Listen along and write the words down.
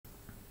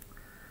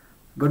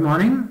Good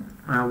morning.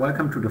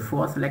 Welcome to the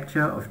fourth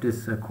lecture of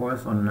this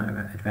course on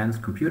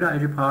advanced computer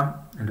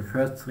algebra. In the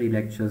first three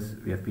lectures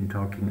we have been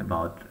talking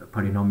about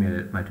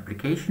polynomial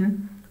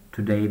multiplication.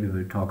 Today we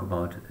will talk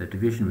about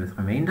division with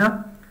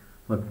remainder.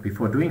 But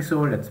before doing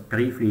so, let's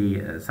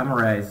briefly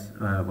summarize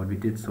what we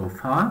did so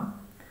far.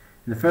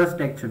 In the first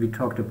lecture we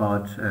talked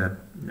about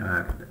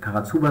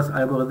Karatsuba's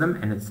algorithm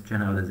and its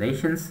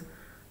generalizations.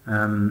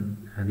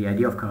 The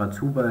idea of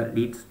Karatsuba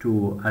leads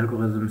to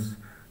algorithms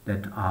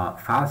that are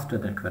faster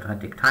than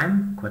quadratic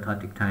time.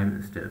 Quadratic time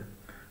is the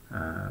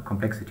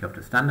complexity of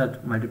the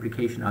standard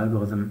multiplication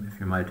algorithm if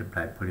you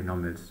multiply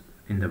polynomials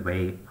in the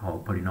way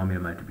how polynomial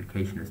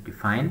multiplication is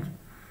defined.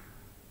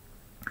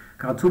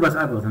 Karatsuba's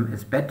algorithm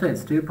is better,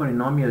 it's still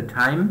polynomial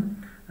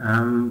time,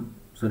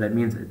 so that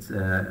means it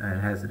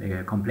has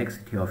a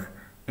complexity of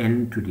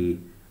n to the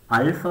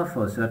alpha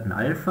for a certain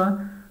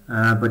alpha,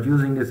 but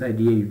using this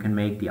idea you can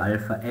make the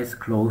alpha as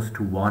close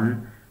to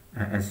 1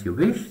 as you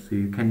wish, so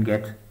you can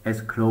get as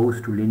close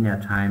to linear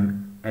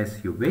time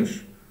as you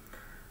wish.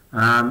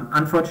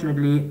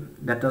 Unfortunately,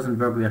 that doesn't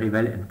work very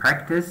well in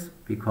practice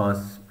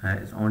because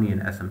it's only an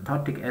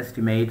asymptotic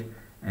estimate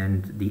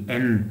and the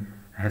n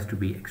has to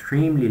be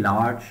extremely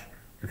large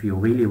if you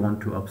really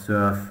want to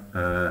observe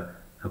a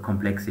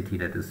complexity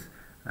that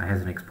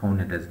has an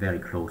exponent that's very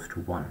close to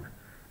 1.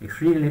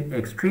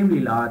 Extremely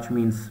large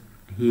means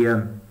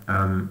here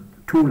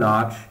too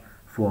large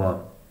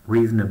for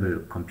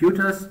reasonable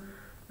computers.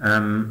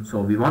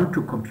 So we want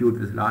to compute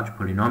with large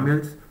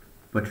polynomials,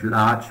 but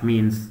large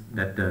means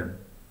that the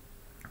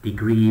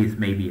degree is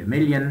maybe 1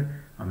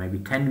 million or maybe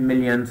 10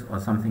 millions or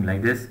something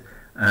like this,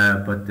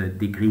 but the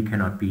degree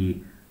cannot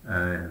be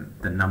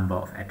the number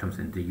of atoms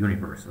in the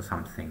universe or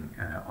something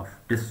of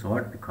this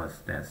sort,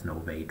 because there's no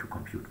way to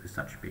compute with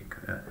such big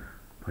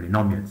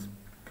polynomials.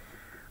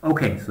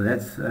 Okay, so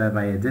that's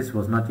why this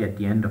was not yet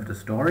the end of the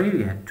story.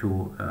 We had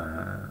to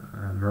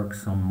work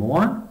some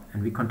more,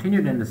 and we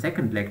continued in the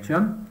second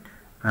lecture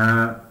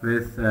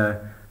with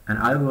an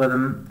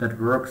algorithm that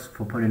works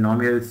for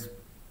polynomials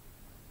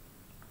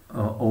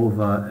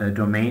over a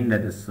domain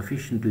that is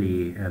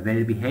sufficiently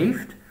well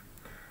behaved.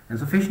 And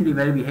sufficiently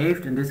well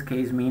behaved in this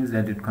case means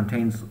that it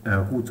contains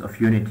roots of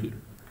unity.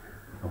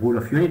 A root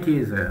of unity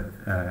is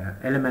an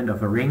element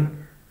of a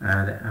ring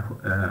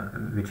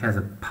which has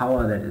a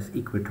power that is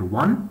equal to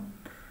 1.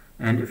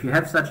 And if you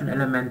have such an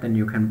element, then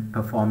you can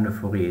perform the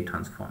Fourier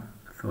transform.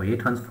 The Fourier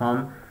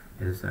transform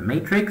is a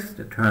matrix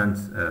that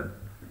turns a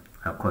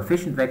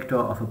coefficient vector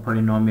of a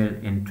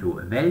polynomial into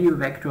a value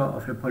vector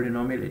of the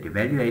polynomial. It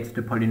evaluates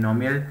the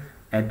polynomial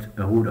at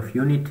a root of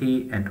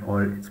unity and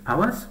all its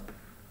powers.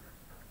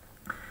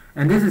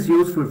 And this is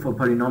useful for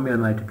polynomial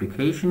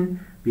multiplication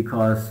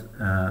because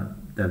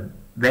the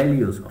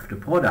values of the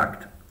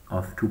product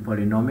of two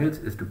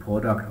polynomials is the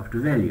product of the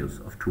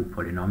values of two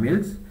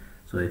polynomials.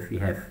 So if we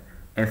have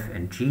f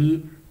and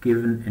g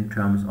given in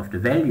terms of the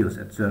values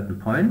at certain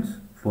points,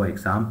 for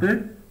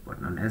example, but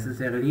not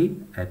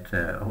necessarily at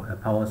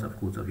powers of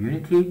roots of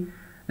unity,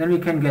 then we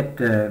can get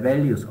the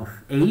values of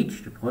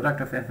h, the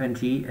product of f and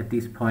g, at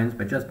these points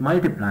by just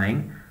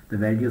multiplying the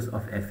values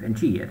of f and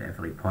g at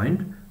every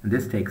point. And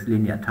this takes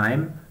linear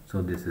time,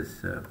 so this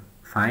is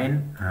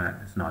fine.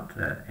 It's not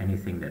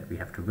anything that we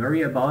have to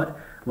worry about.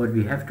 What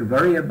we have to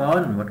worry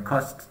about and what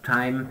costs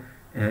time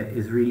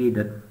is really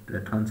the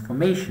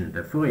transformation,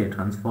 the Fourier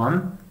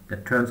transform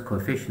that turns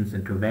coefficients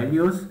into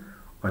values,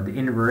 or the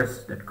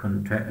inverse that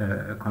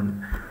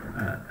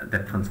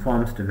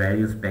transforms the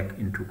values back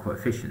into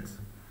coefficients.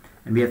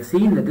 And we have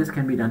seen that this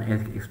can be done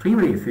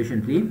extremely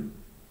efficiently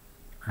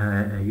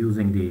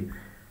using the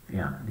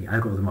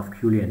algorithm of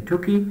Cooley and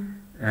Tukey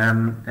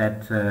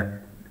that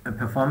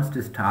performs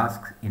this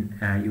task in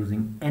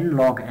using n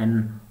log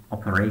n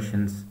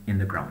operations in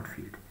the ground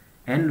field.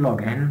 N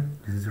log n,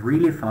 this is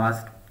really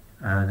fast.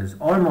 This is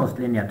almost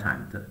linear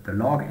time. The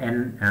log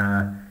n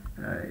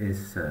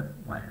is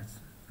well, it's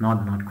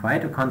not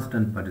quite a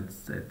constant, but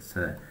it's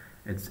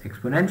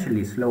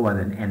exponentially slower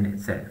than n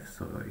itself.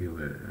 So you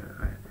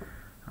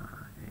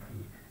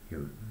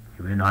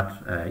will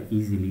not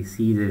easily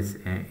see this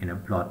in a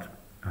plot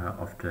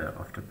of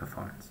the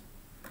performance.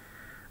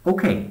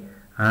 Okay,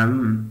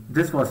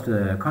 this was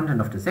the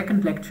content of the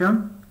second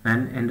lecture,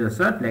 and in the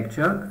third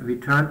lecture we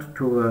turned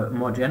to a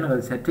more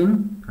general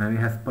setting. We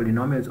have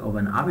polynomials over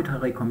an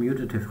arbitrary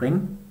commutative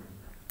ring,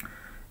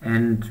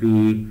 and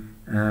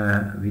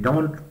we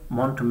don't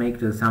want to make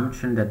the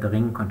assumption that the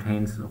ring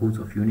contains roots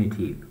of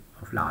unity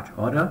of large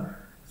order.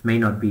 This may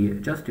not be a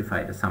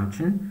justified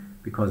assumption,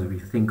 because if you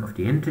think of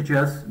the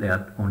integers, there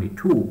are only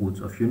two roots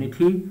of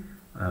unity,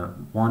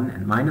 1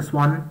 and minus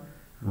 1.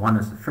 1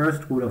 is the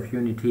first root of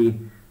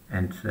unity,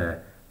 and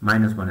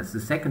minus 1 is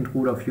the second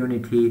root of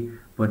unity,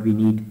 but we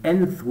need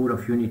nth root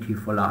of unity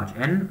for large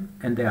n,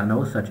 and there are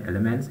no such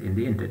elements in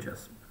the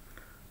integers.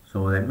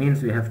 So that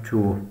means we have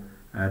to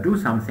do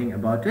something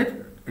about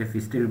it if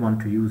we still want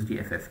to use the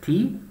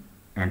FFT,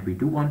 and we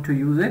do want to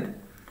use it.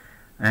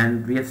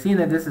 And we have seen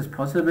that this is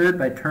possible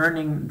by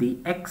turning the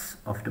x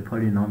of the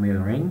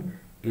polynomial ring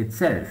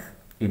itself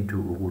into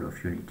a root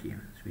of unity.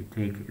 So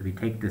we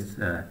take this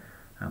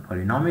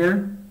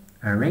polynomial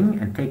ring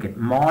and take it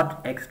mod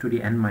x to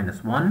the n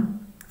minus 1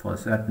 for a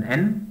certain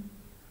n,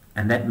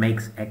 and that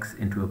makes x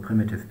into a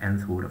primitive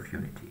nth root of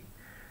unity.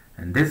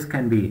 And this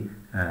can be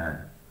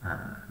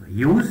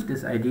used,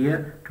 this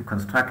idea, to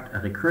construct a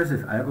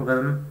recursive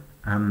algorithm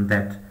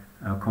that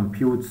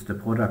computes the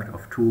product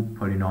of two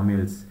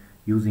polynomials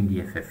using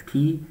the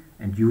FFT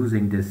and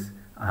using this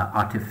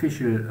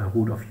artificial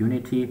root of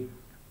unity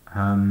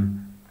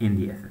in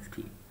the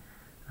FFT.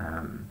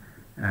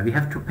 We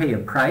have to pay a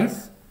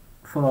price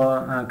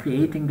for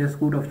creating this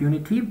root of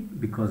unity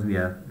because we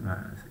are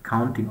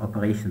counting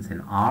operations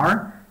in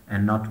R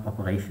and not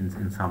operations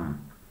in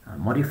some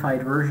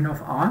modified version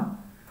of R.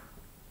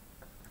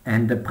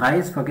 And the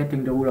price for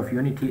getting the root of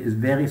unity is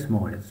very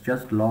small. It's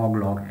just log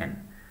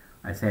n.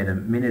 I said a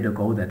minute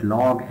ago that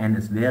log n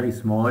is very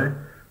small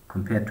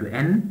compared to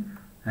n,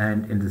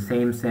 and in the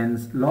same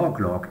sense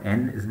log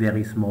n is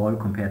very small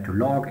compared to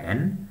log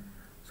n.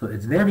 So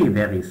it's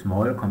very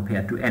small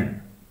compared to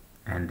n,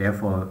 and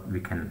therefore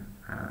we can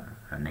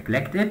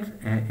neglect it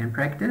in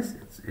practice.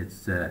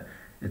 It's a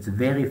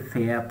very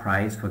fair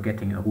price for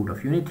getting a root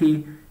of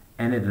unity,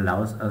 and it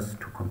allows us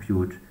to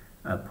compute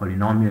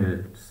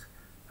polynomials,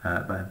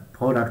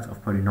 products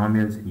of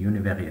polynomials in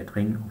univariate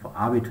ring over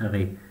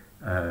arbitrary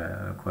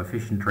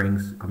coefficient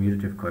rings,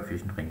 commutative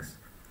coefficient rings,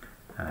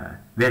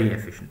 very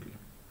efficiently.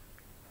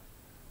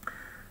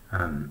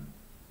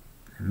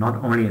 Not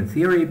only in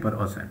theory but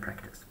also in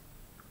practice.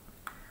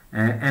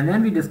 And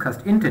then we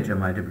discussed integer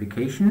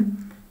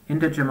multiplication.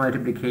 Integer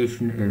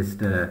multiplication is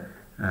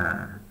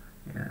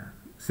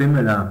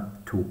similar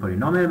to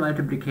polynomial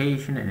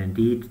multiplication, and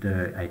indeed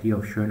the idea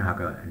of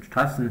Schönhager and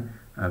Strassen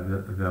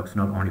works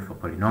not only for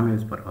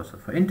polynomials but also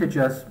for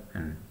integers,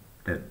 and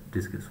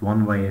this is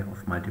one way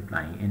of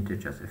multiplying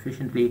integers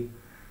efficiently.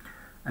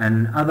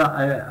 Another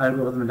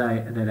algorithm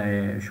that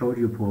I showed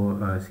you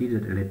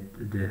proceeded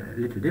a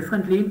little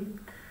differently.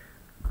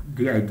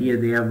 The idea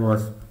there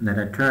was that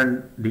I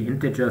turn the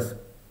integers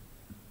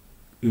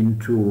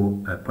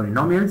into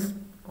polynomials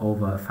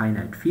over a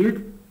finite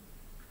field,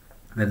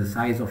 where the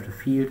size of the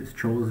field is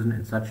chosen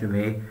in such a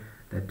way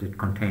that it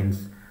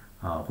contains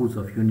roots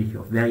of unity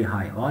of very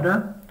high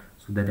order,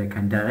 so that I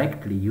can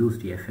directly use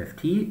the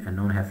FFT and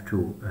don't have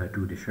to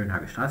do the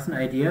Schönhager-Strassen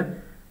idea.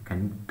 I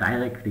can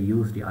directly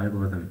use the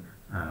algorithm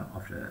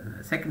of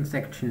the second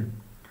section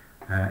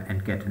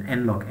and get an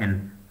n log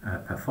n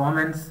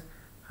performance.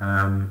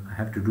 I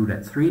have to do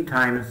that 3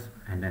 times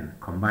and then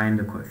combine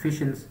the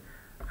coefficients.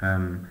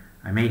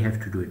 I may have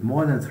to do it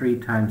more than 3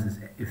 times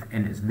if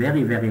n is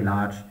very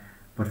large,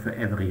 but for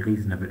every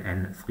reasonable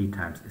n, 3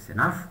 times is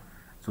enough.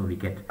 So we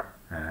get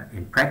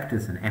in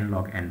practice an n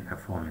log n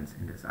performance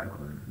in this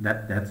algorithm.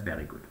 That's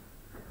very good.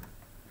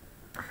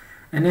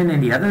 And then in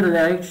the other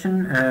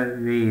direction,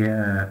 we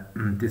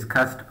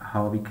discussed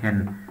how we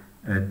can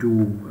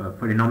do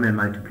polynomial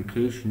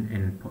multiplication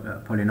in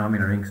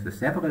polynomial rings with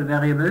several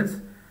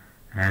variables.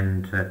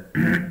 And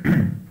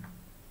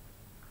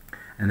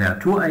there are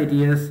 2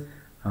 ideas.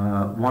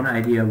 One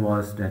idea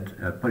was that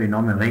a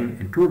polynomial ring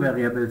in 2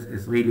 variables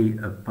is really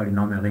a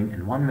polynomial ring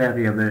in 1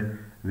 variable,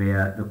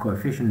 where the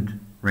coefficient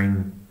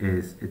ring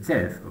is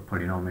itself a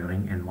polynomial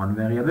ring in 1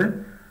 variable.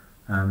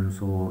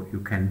 So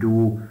you can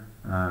do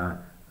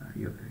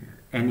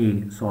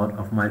any sort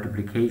of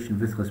multiplication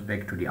with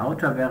respect to the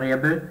outer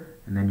variable,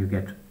 and then you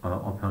get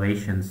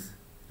operations,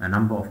 a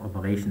number of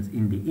operations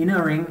in the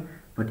inner ring,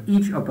 but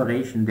each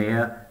operation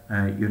there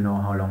you know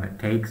how long it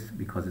takes,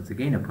 because it's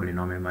again a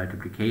polynomial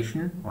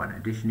multiplication, or an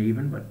addition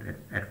even, but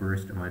at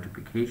worst a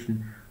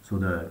multiplication. So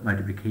the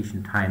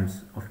multiplication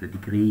times of the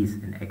degrees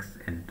in x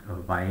and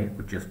y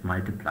would just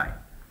multiply.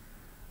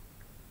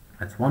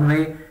 That's one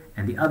way.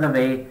 And the other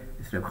way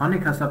is the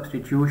Kronecker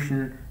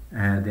substitution.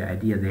 The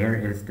idea there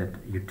is that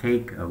you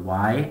take a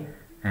y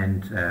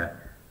and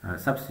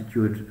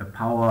substitute a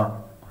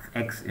power of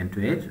x into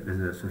it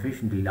with a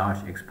sufficiently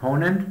large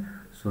exponent,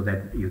 so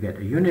that you get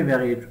a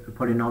univariate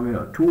polynomial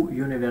or 2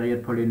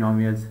 univariate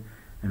polynomials,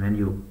 and when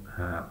you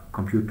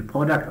compute the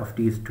product of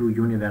these 2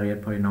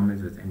 univariate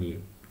polynomials with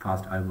any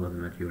fast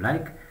algorithm that you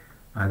like,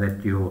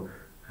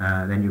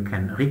 then you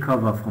can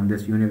recover from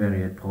this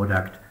univariate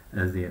product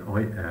the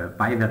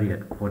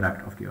bivariate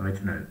product of the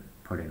original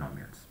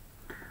polynomials.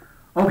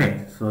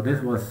 Okay, so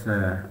this was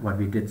what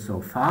we did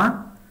so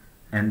far,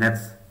 and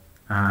that's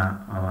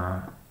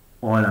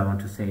all I want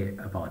to say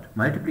about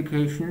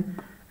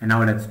multiplication. And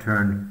now let's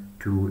turn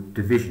to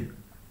division.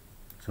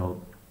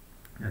 So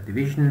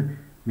division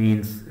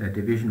means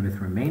division with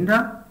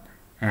remainder,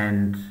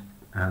 and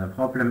the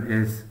problem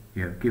is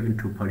you have given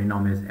 2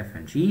 polynomials f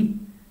and g.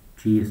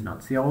 G is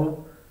not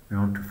 0. We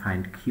want to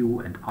find q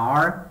and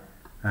r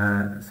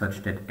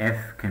such that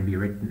f can be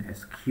written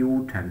as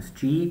q times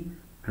g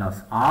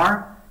plus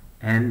r,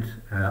 and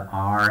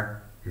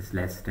r is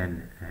less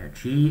than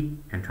g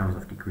in terms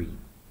of degree.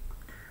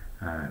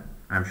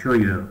 I'm sure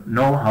you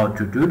know how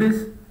to do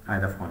this,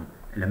 either from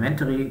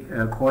elementary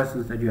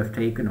courses that you have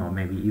taken, or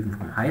maybe even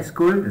from high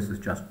school. This is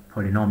just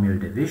polynomial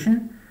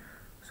division.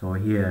 So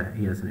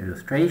here's an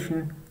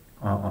illustration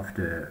of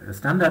the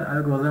standard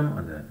algorithm,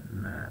 or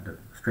the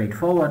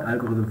straightforward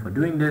algorithm for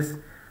doing this.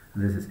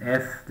 This is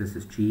f, this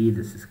is g,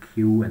 this is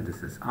q, and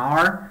this is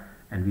r,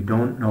 and we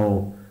don't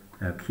know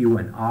q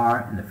and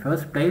r in the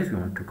first place. We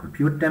want to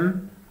compute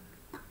them.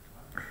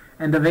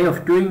 And the way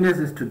of doing this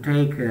is to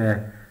take,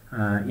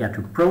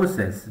 to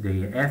process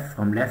the f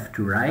from left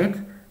to right,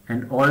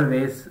 and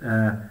always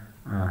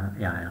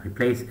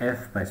replace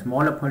f by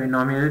smaller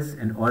polynomials,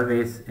 and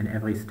always in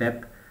every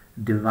step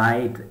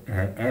divide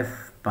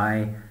f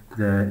by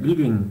the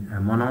leading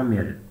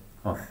monomial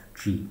of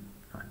g.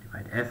 So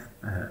divide f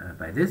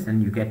by this,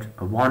 and you get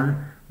a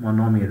one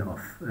monomial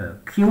of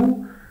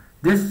q.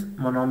 This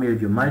monomial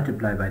you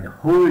multiply by the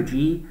whole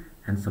g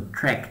and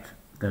subtract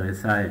the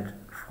result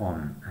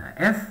from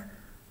f,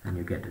 and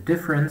you get a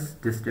difference.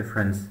 This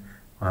difference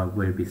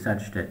will be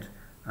such that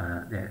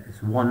there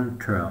is one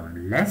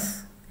term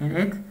less in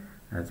it.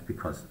 That's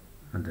because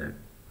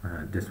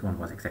this one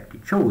was exactly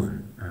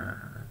chosen,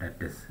 that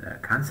this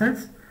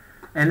cancels.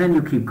 And then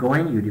you keep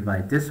going, you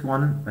divide this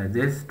one by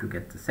this to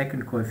get the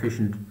second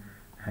coefficient,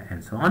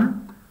 and so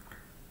on.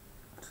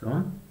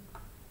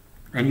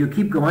 And you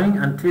keep going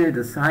until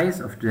the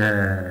size of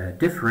the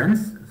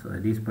difference, so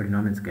that these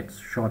polynomials get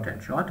shorter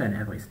and shorter in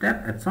every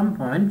step. At some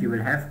point you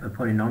will have a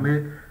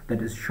polynomial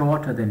that is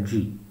shorter than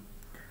g.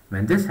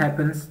 When this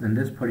happens, then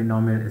this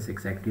polynomial is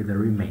exactly the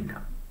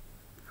remainder.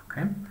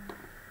 Okay.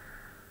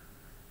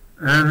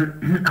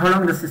 How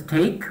long does this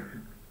take?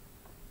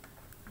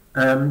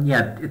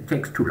 It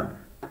takes too long,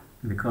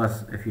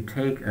 because if you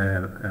take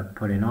a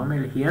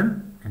polynomial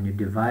here and you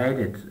divide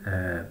it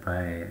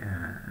by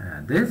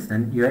this,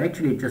 then you're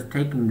actually just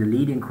taking the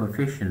leading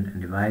coefficient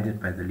and divide it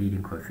by the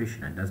leading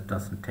coefficient, and that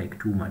doesn't take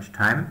too much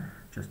time,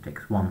 just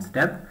takes one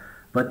step.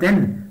 But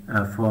then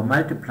for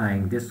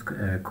multiplying this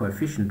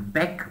coefficient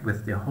back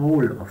with the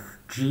whole of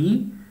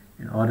g,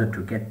 in order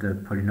to get the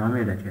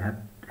polynomial that you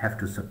have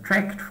to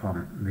subtract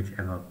from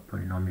whichever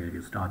polynomial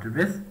you started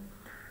with,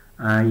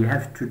 you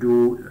have to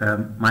do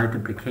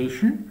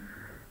multiplication.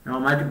 Now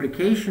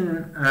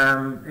multiplication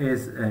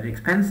is an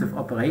expensive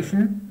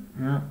operation,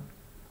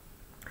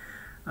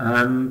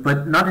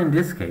 but not in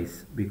this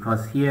case,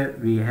 because here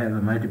we have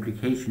a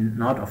multiplication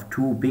not of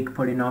two big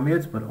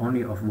polynomials, but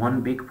only of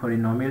one big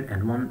polynomial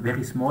and one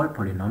very small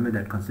polynomial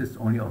that consists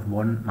only of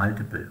one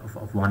multiple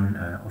of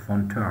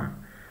one term.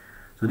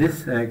 So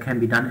this can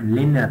be done in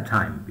linear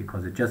time,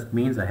 because it just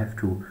means I have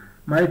to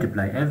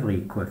multiply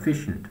every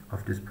coefficient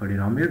of this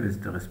polynomial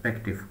with the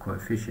respective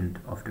coefficient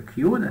of the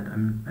q that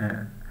I'm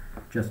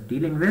just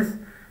dealing with,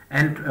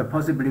 and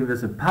possibly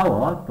with a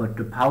power, but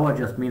the power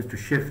just means to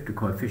shift the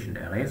coefficient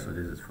array, so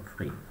this is for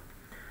free.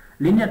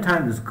 Linear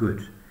time is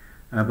good,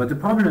 but the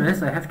problem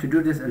is I have to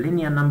do this a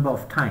linear number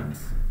of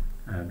times,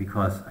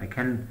 because I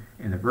can,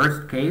 in the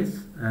worst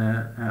case,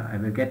 I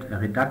will get a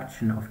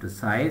reduction of the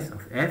size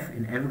of f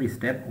in every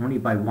step only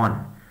by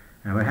 1.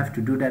 And I will have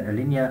to do that a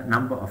linear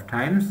number of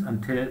times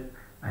until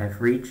I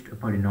have reached a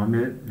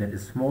polynomial that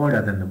is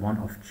smaller than the one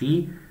of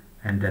g,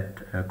 and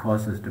that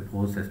causes the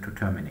process to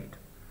terminate.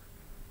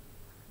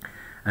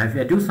 And if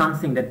I do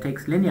something that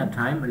takes linear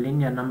time, a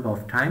linear number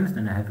of times,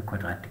 then I have a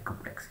quadratic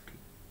complexity.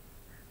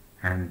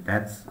 And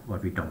that's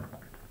what we don't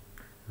want.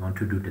 We want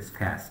to do this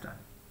faster.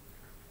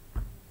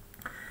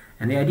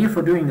 And the idea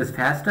for doing this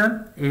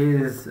faster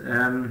is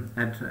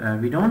that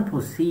we don't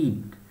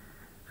proceed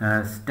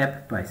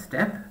step by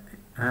step,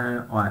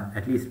 or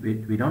at least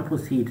we don't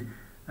proceed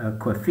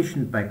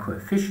coefficient by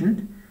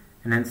coefficient,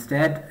 and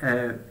instead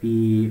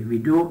we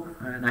do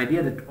an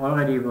idea that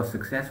already was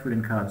successful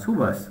in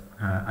Karatsuba's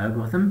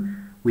algorithm.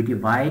 We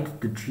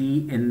divide the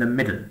g in the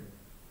middle.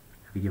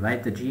 We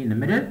divide the g in the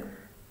middle,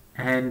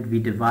 and we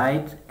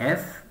divide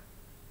f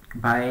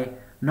by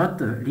not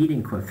the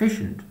leading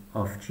coefficient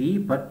of g,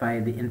 but by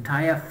the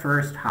entire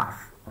first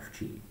half of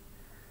g.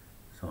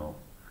 So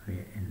we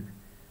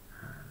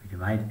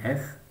divide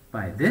f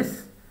by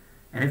this,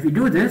 and if we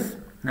do this,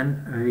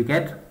 then we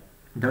get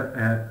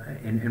the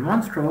in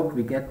one stroke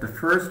we get the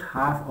first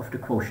half of the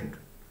quotient.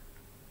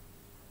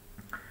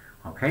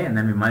 Okay, and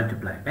then we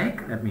multiply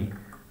back. Let me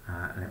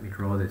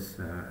draw this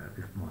a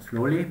bit more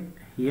slowly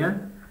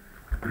here.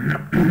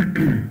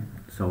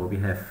 So we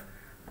have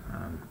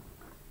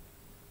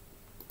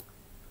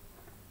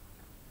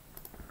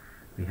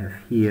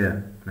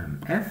here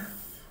f.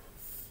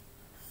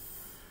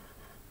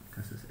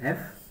 This is f.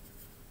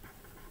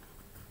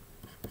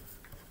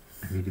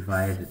 And we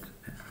divide it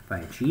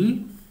by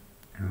g,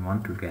 and we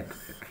want to get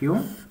a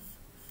q.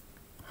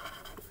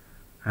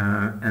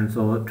 And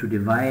so to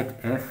divide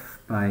f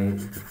by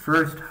the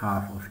first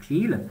half of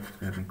g,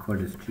 let me call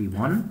this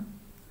g1,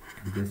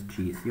 and this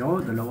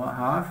g0, the lower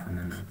half, and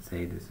then let's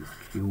say this is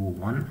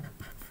q1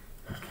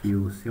 and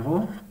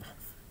q0,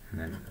 and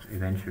then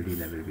eventually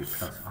there will be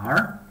plus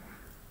r.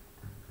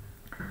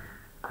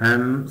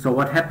 So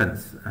what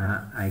happens?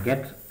 I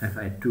get, if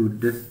I do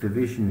this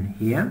division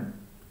here,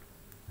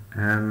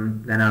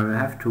 then I will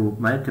have to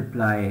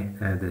multiply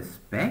this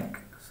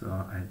back. So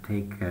I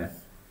take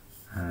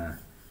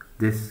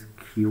this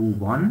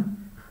q1,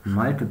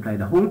 multiply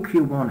the whole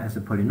q1 as a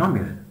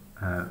polynomial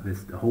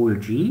with the whole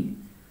G.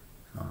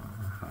 So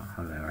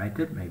how do I write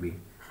it? Maybe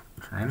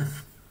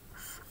times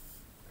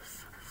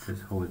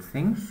this whole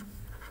thing.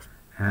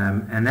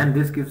 And then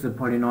this gives a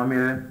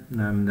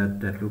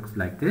polynomial that looks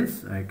like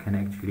this. I can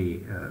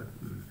actually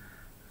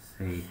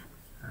say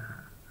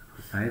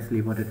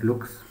precisely what it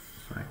looks.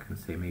 So I can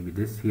say maybe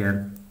this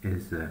here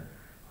is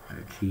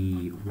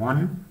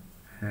G1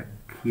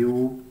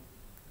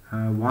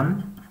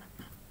 Q1.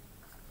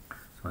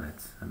 So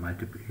that's a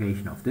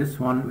multiplication of this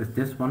one with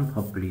this one,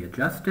 properly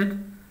adjusted,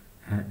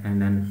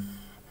 and then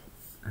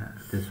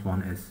this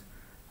one is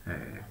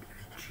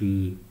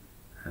G0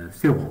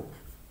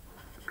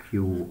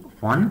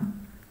 Q1,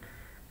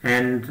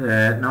 and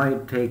now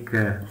you take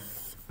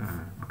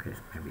okay,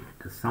 maybe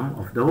the sum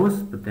of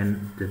those, but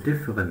then the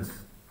difference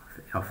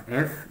of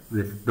f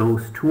with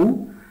those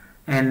two,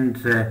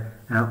 and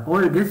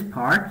all this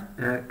part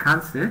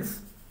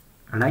cancels,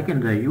 like in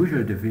the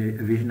usual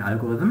division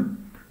algorithm,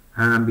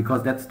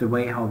 because that's the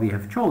way how we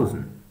have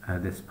chosen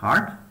this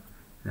part.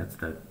 That's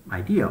the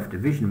idea of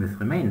division with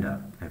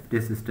remainder. If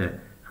this is the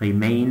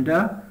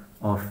remainder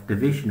of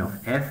division of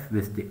f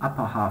with the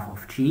upper half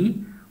of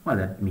g, well,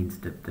 that means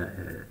that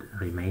the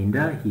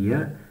remainder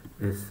here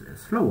is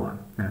slower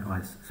or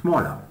is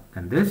smaller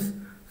than this,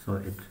 so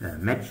it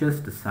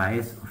matches the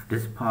size of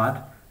this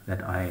part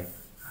that I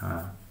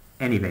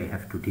anyway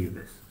have to deal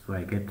with. So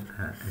I get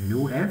a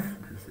new f,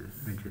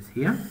 which is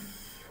here.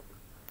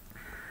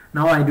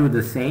 Now I do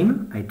the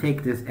same. I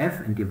take this f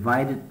and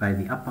divide it by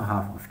the upper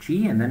half of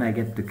g, and then I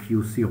get the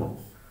q0.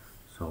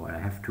 So I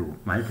have to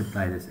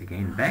multiply this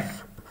again back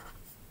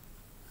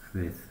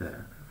with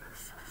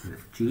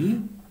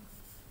g.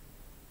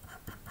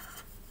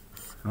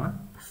 So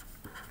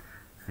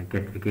I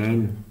get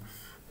again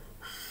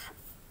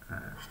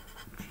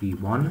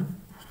g1,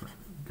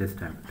 this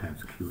time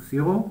times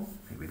q0.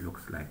 Maybe it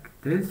looks like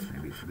this,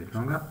 maybe it's a bit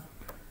longer,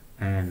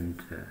 and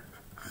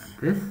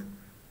this.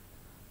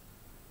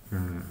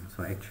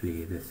 So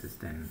actually this is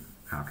then,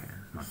 okay,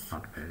 not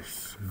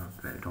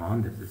well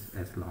drawn. This is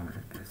as long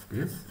as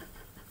this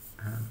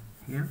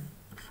here.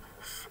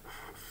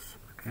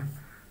 Okay,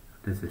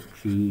 this is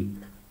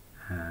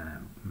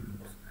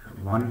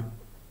G1,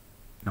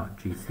 no,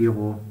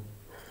 G0,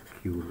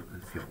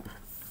 Q0.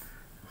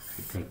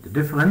 We take the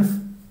difference,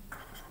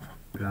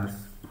 plus,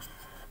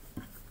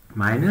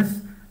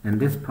 minus, and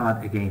this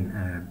part again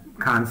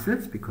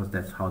cancels, because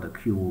that's how the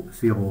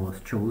Q0 was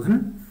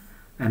chosen,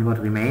 and what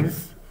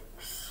remains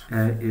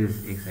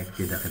is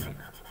exactly the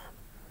remainder.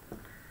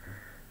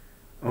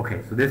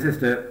 Okay, so this is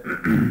the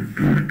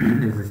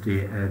this is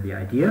the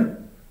idea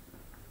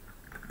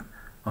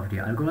of the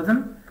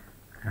algorithm.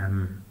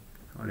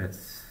 So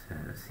let's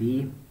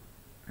see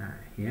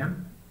here.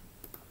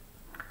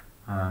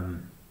 I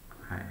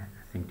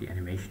think the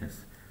animation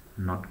is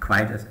not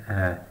quite as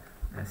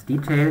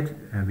detailed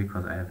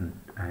because I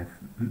have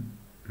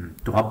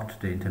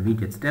dropped the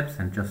intermediate steps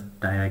and just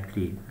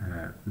directly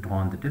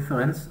drawn the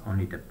difference,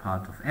 only the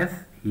part of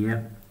f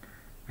here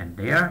and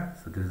there.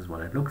 So this is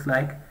what it looks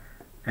like,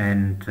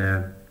 and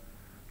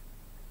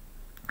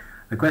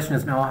the question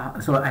is now,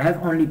 so I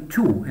have only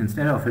two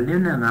instead of a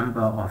linear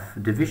number of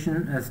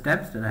division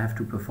steps that I have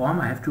to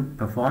perform. I have to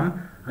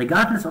perform,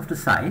 regardless of the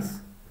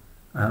size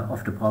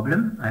of the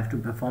problem, I have to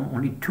perform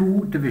only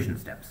two division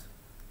steps.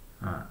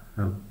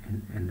 So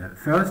in the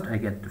first I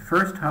get the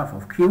first half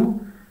of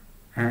q,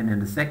 and in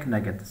the second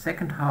I get the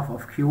second half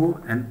of q,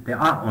 and there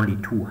are only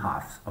two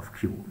halves of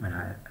q. When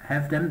I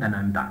have them, then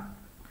I'm done.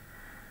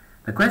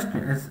 The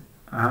question is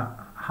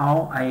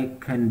how I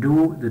can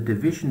do the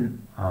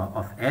division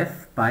of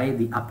f by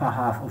the upper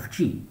half of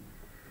g.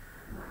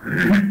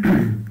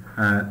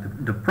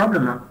 The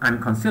problem I'm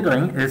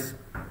considering is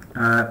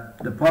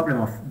the problem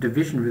of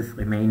division with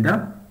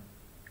remainder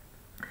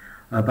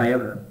by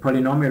a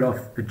polynomial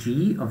of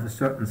g of a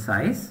certain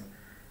size,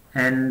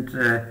 and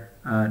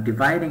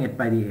dividing it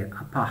by the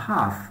upper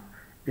half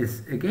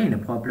is again a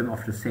problem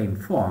of the same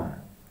form.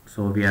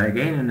 So we are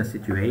again in a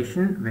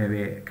situation where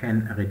we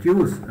can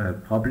reduce a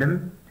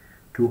problem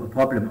to a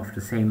problem of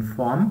the same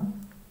form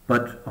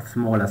but of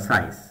smaller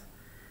size.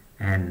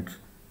 And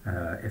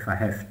if I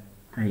have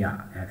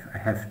if I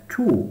have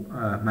two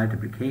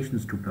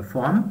multiplications to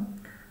perform,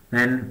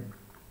 then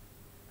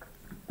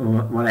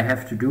what I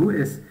have to do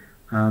is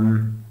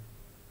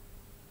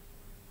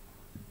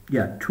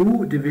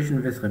two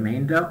division with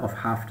remainder of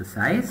half the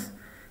size,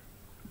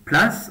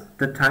 plus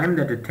the time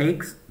that it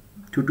takes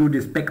to do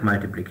this back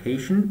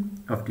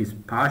multiplication of these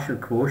partial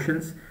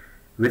quotients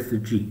with the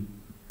g.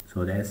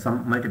 So there is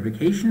some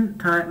multiplication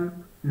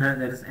time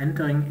that is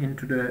entering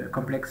into the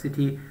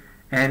complexity,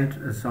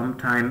 and some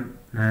time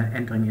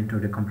entering into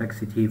the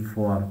complexity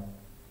for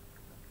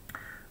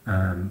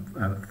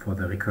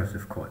the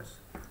recursive calls.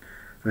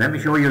 So let me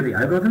show you the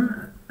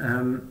algorithm.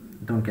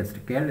 Don't get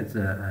scared, it's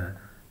a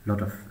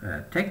lot of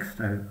text.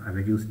 I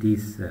will use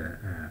these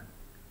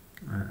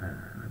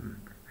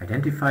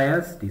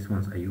identifiers. These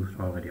ones I used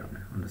already on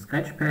the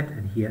sketchpad,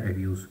 and here I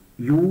use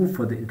U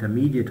for the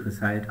intermediate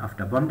result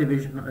after one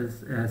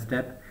division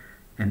step,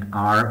 and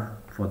R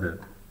for the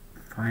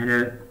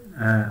final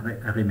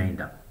a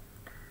remainder.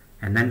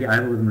 And then the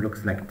algorithm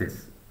looks like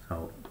this.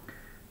 So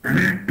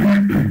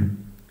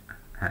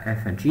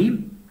f and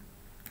g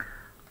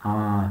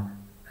are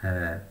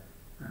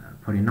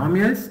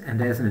polynomials, and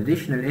there's an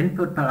additional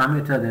input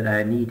parameter that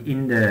I need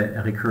in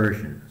the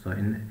recursion. So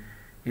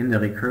in the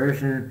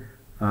recursion,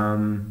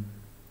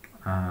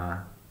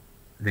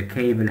 the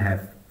k will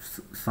have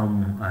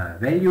some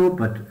value,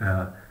 but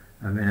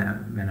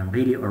when I'm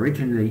really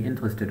originally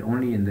interested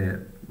only in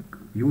the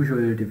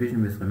usual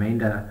division with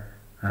remainder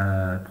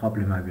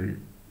problem, I will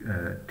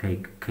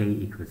take k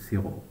equals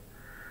 0.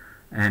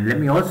 And let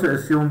me also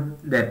assume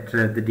that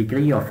the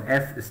degree of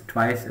f is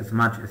twice as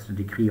much as the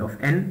degree of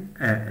n,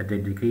 the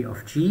degree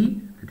of g.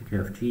 The degree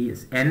of g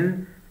is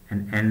n,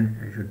 and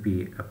n should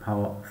be a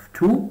power of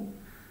 2.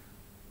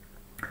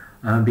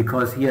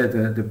 Because here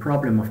the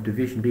problem of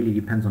division really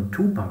depends on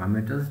two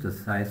parameters, the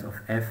size of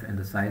f and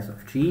the size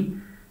of g.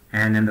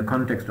 And in the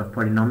context of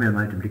polynomial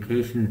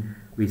multiplication,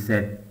 we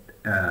said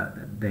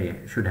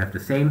they should have the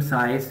same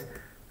size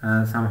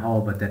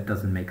somehow, but that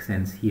doesn't make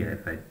sense here.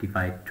 If I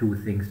divide two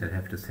things that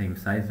have the same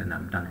size, then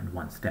I'm done in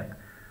one step.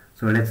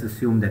 So let's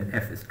assume that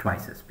f is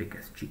twice as big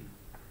as g.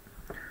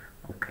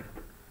 Okay,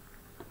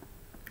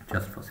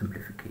 just for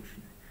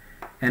simplification.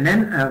 And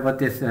then what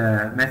this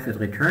method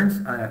returns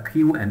are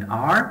q and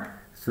r,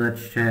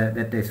 such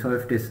that they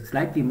solve this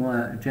slightly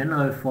more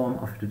general form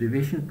of the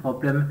division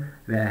problem,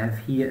 where I have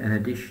here an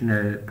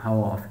additional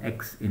power of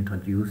x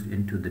introduced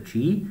into the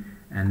g,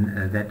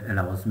 and that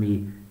allows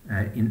me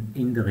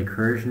in the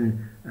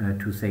recursion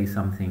to say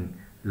something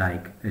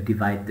like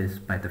divide this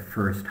by the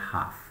first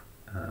half,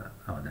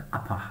 or the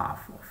upper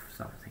half of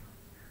something,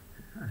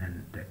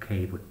 and the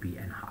k would be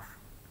n half.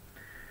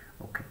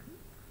 Okay.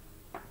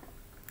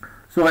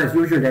 So as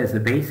usual, there's a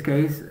base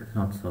case. It's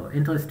not so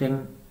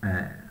interesting,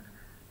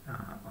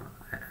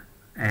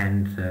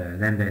 and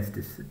then there's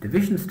this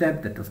division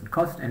step that doesn't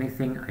cost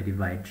anything. I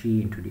divide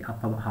g into the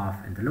upper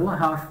half and the lower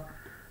half.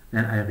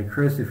 Then I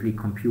recursively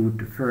compute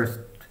the first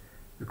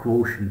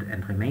quotient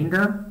and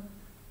remainder,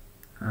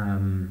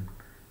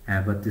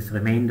 but this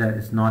remainder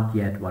is not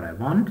yet what I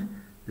want.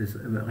 This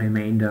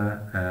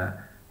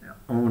remainder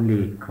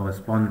only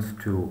corresponds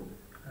to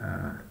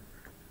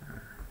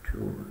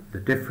the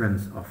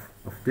difference of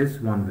this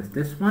one with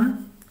this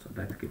one, so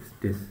that gives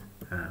this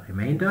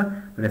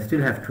remainder, but I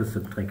still have to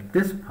subtract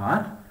this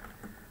part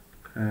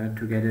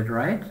to get it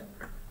right.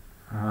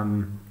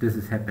 This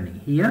is happening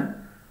here.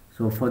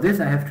 So for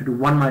this I have to do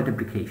one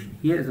multiplication.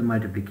 Here is a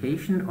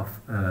multiplication of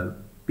a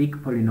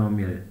big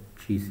polynomial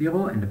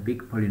g0 and a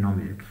big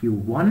polynomial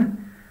q1,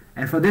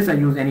 and for this I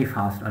use any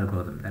fast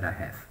algorithm that I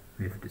have.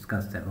 We've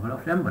discussed several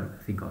of them,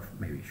 but think of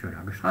maybe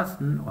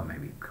Schöner-Gestrassen or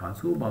maybe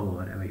Karlsruhe or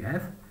whatever you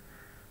have.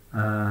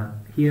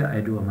 Here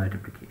I do a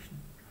multiplication.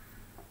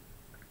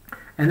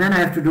 And then I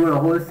have to do the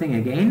whole thing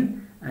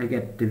again. I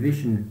get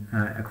division,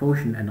 a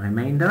quotient and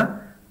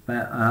remainder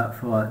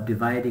for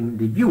dividing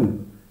the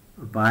u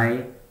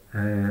by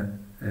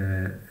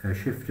a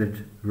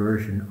shifted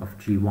version of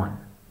g1.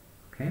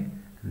 Okay,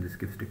 and this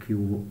gives the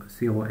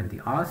q0 and the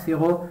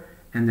r0,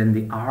 and then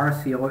the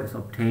r0 is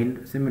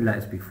obtained similar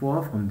as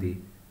before from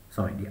the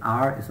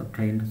r is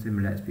obtained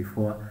similar as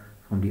before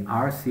from the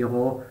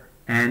r0,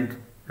 and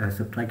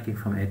subtracting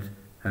from it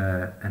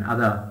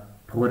another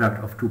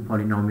product of two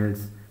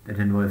polynomials that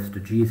involves the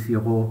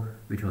g0,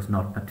 which was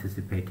not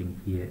participating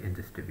here in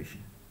this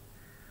division.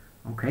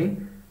 Okay,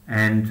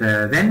 and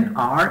then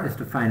r is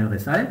the final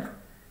result,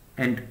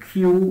 and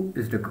q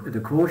is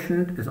the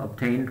quotient is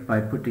obtained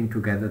by putting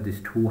together these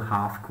two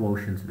half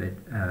quotients where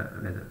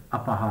the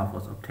upper half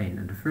was obtained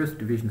in the first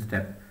division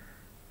step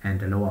and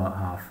the lower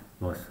half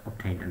was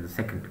obtained in the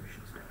second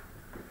division step.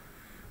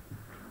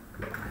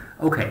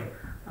 Okay,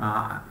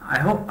 I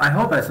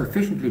hope I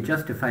sufficiently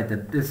justified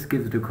that this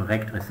gives the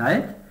correct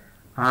result.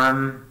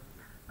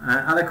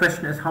 Other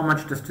question is, how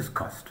much does this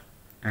cost?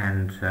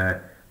 And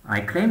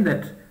I claim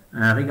that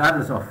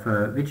regardless of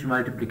which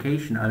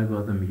multiplication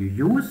algorithm you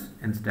use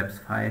in steps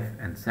 5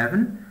 and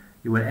 7,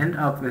 you will end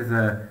up with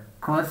a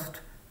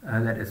cost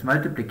that is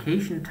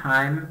multiplication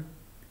time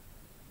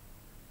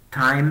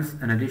times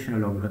an additional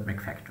logarithmic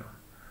factor.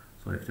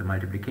 So if the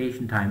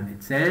multiplication time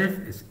itself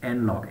is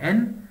n log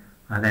n,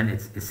 then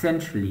it's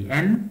essentially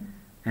n,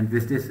 and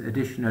with this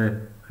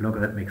additional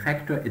logarithmic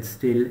factor it's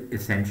still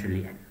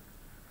essentially n.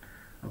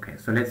 Okay,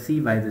 so let's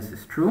see why this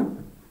is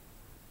true.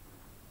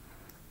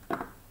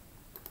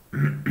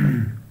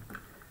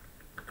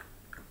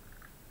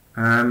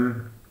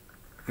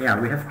 Yeah,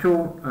 we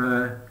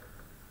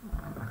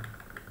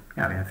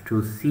have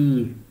to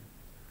see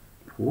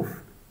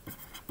proof.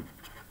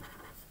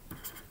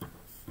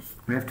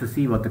 We have to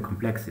see what the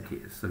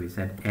complexity is. So we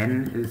said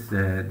n is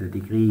the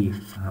degree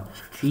of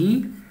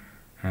g,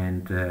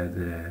 and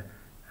the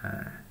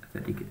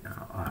degree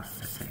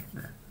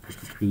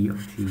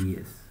of g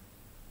is,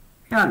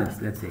 yeah,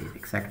 let's say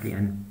exactly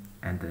n,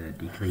 and the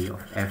degree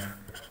of f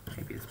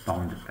maybe is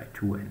bounded by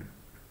 2n.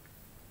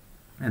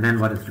 And then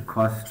what is the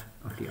cost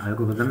of the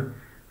algorithm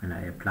when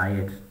I apply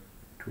it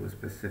to a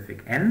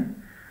specific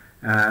n?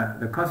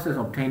 The cost is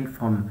obtained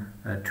from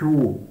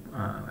two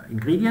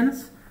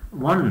ingredients.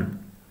 One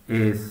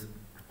is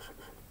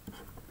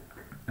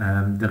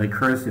the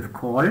recursive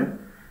call, and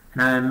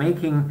I'm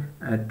making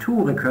two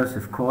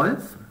recursive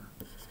calls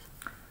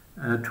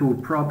to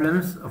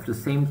problems of the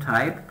same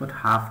type but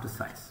half the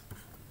size.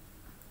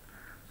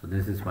 So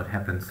this is what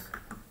happens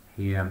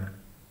here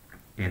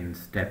in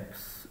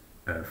steps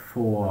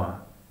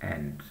 4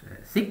 and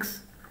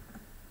 6.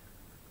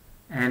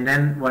 And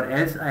then what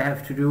else I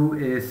have to do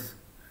is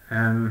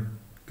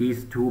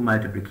these two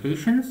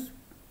multiplications,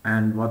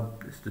 and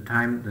what is the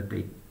time that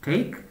they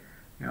take?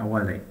 Yeah,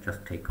 well, they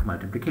just take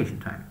multiplication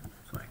time.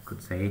 So I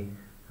could say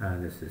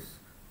this is,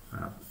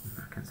 I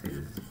can say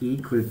this is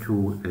equal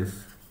to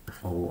this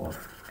O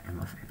of m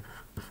of n.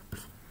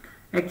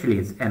 Actually,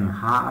 it's n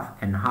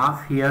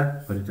half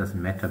here, but it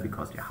doesn't matter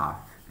because the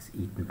half is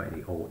eaten by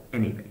the O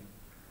anyway.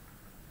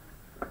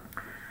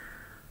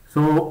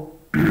 So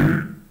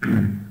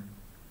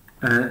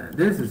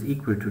this is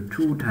equal to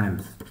 2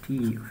 times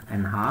t of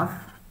n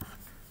half.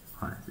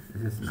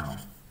 This is now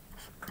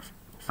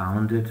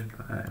bounded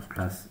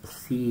plus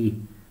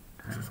c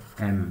times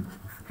m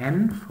of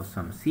n for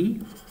some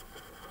c,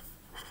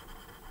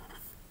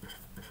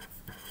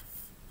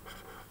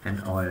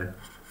 and all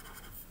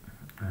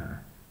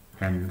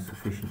n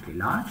sufficiently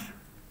large.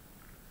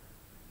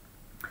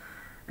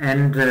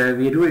 And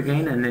we do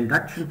again an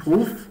induction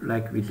proof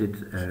like we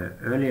did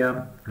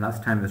earlier,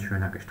 last time with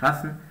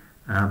Schönhage-Strassen,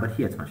 but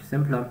here it's much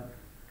simpler.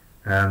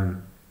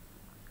 I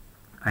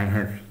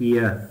have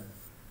here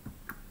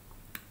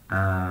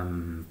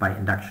by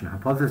induction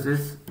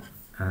hypothesis,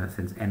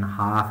 since n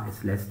half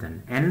is less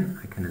than n,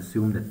 I can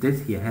assume that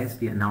this here has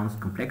the announced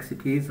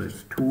complexity, so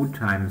it's 2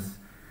 times,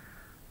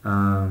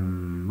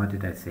 what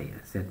did I say?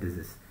 I said this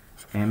is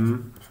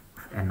m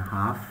of n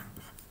half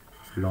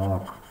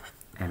log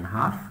n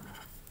half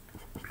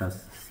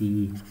plus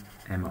c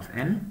m of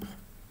n.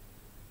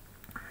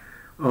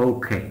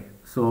 Okay,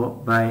 so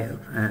by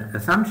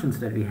assumptions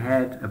that we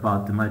had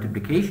about the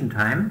multiplication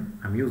time,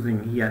 I'm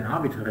using here an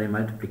arbitrary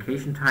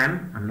multiplication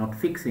time. I'm not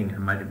fixing a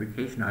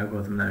multiplication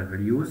algorithm that I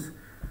will use,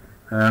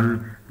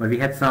 but we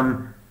had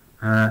some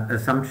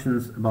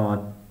assumptions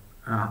about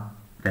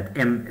that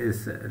m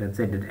is, let's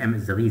say that m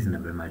is a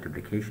reasonable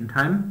multiplication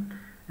time,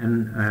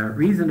 and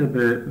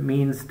reasonable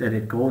means that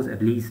it grows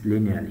at least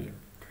linearly.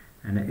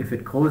 And if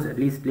it grows at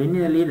least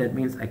linearly, that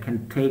means I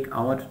can take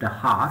out the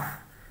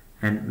half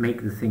and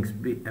make the thing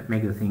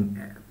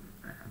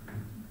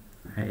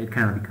it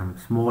cannot become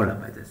smaller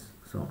by this.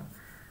 So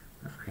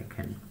I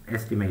can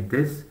estimate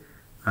this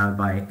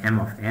by m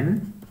of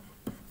n,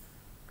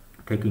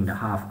 taking the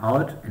half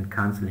out and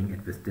cancelling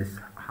it with this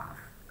half.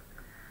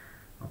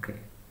 Okay,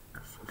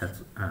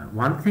 that's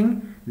one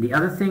thing. The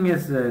other thing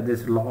is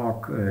this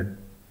log n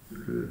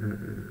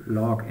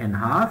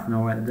half.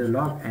 Now the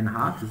log n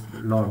half is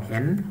log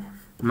n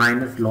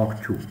minus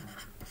log 2.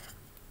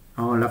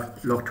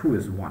 Log 2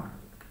 is 1.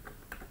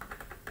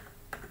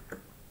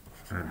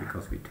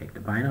 Because we take the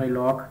binary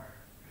log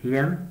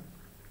here.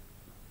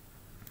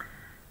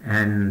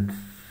 And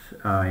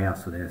yeah,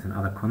 so there's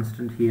another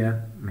constant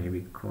here.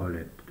 Maybe call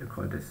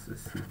this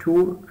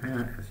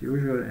C2 as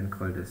usual, and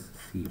call this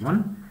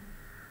C1.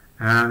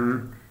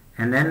 And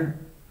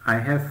then I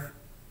have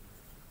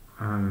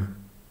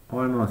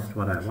almost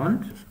what I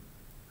want.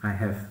 I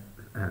have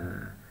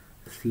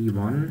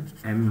C1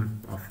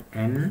 m of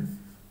n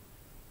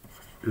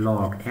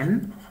log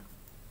n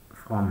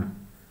from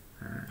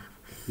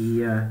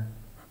here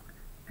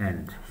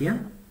and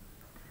here,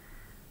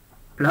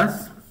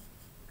 plus,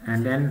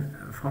 and then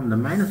from the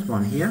minus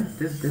 1 here,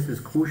 this is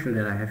crucial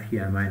that I have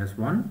here a minus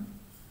 1,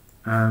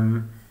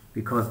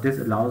 because this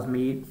allows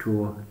me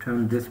to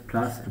turn this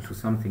plus into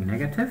something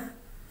negative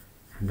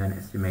and then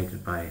estimate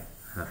it by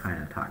the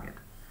final target.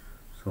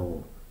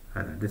 So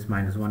this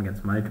minus 1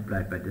 gets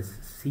multiplied by this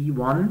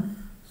C1,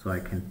 so I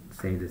can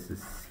say this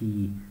is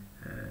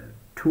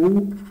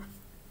C2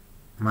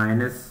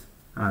 minus,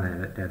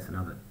 there's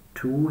another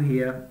 2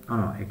 here. Oh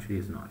no, actually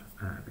it's not,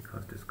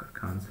 because this got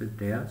cancelled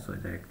there, so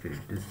it's actually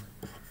this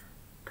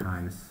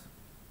times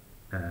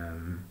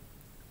m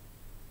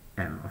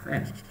of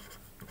n.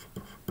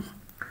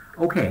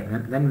 Okay,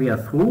 and then we are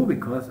through,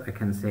 because I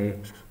can say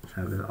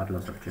without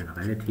loss of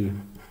generality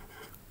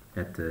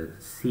that the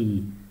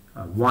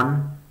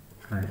C1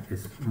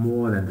 is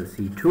more than the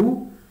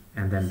C2,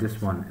 and then this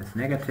one is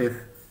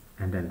negative,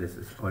 and then this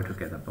is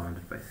altogether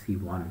bounded by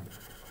C1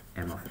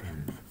 m of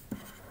n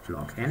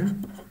log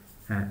n,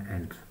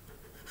 and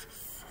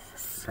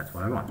that's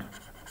what I want.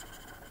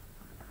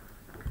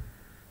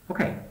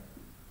 Okay.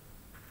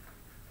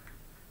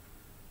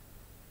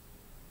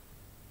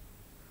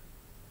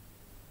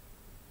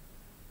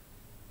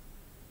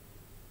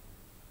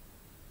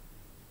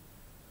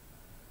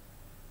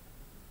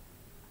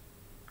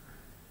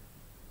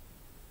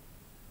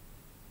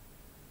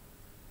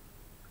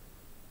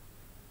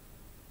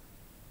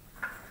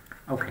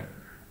 Okay.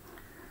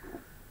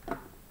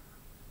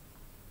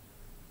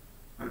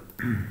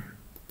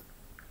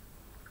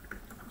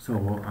 So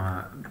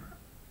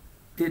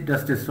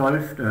Does this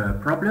solve the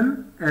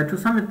problem? To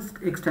some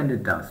extent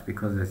it does,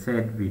 because I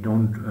said we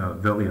don't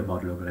worry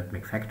about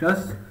logarithmic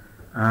factors.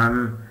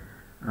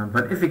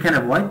 But if we can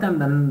avoid them,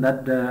 then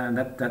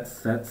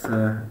that's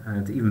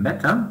even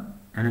better.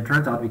 And it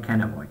turns out we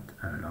can avoid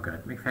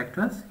logarithmic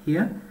factors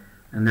here.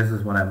 And this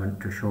is what I want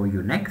to show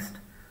you next.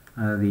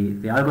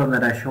 The algorithm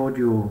that I showed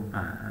you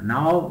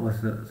now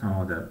was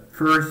somehow the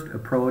first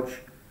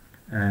approach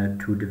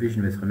to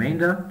division with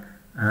remainder.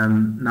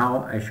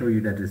 Now I show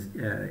you that is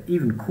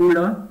even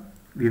cooler.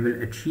 We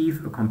will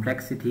achieve a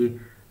complexity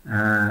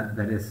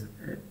that is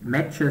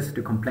matches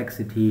the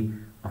complexity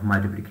of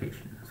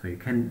multiplication. So you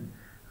can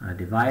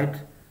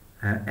divide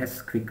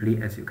as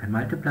quickly as you can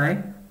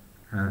multiply.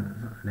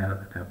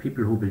 There are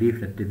people who believe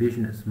that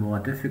division is more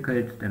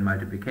difficult than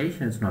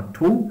multiplication. It's not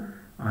true,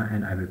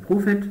 and I will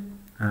prove it.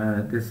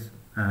 This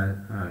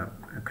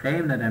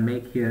claim that I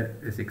make here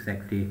is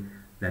exactly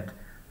that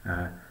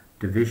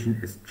division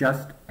is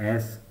just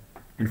as,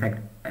 in fact,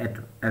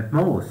 at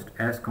most,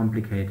 as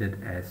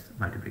complicated as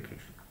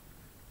multiplication.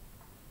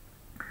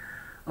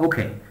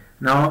 Okay,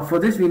 now for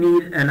this we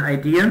need an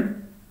idea,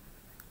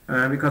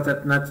 because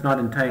that's not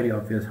entirely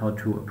obvious how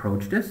to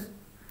approach this.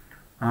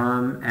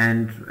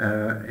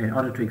 In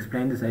order to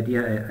explain this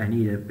idea, I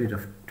need a bit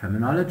of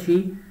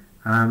terminology.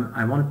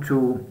 I want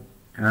to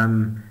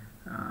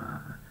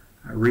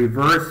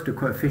reverse the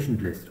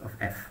coefficient list of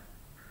f.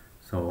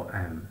 So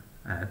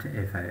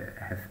if I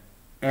have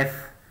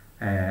f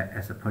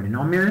as a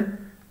polynomial,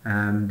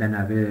 then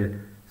I will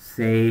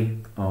say,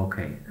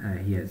 okay,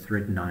 here it's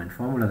written down in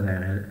formulas,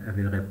 I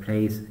will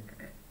replace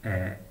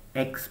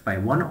x by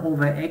 1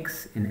 over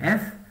x in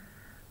f.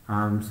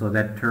 So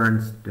that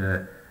turns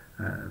the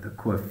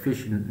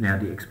coefficient,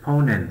 the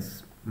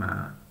exponents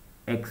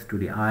x to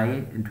the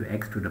I into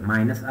x to the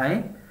minus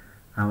I.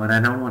 But I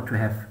don't want to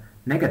have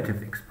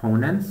negative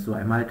exponents, so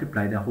I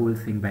multiply the whole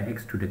thing by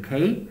x to the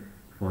k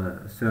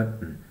for a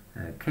certain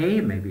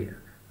k. Maybe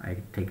I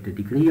take the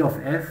degree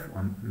of f,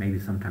 or maybe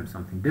sometimes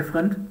something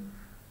different.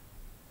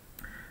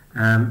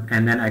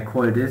 And then I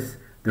call this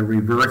the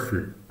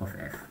reversal of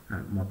f,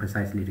 more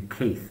precisely the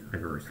kth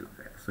reversal of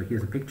f. So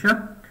here's a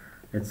picture.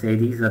 Let's say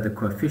these are the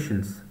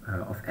coefficients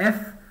of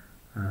f.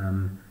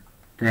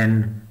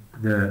 Then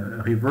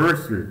the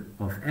reversal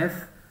of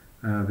f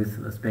with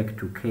respect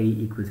to k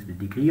equals the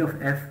degree of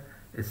f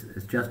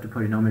is just a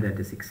polynomial that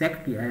is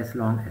exactly as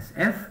long as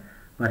f,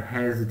 but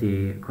has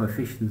the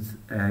coefficients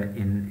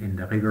in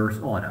the reverse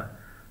order.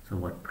 So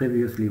what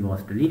previously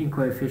was the leading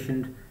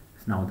coefficient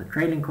is now the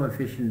trailing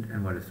coefficient,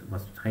 and what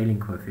was the trailing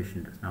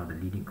coefficient is now the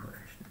leading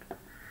coefficient.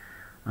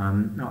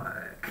 Now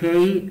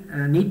k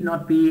need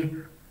not be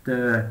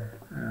the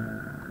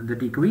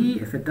degree.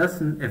 If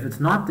it's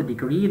not the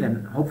degree,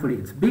 then hopefully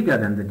it's bigger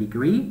than the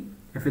degree.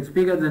 If it's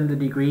bigger than the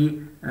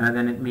degree,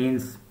 then it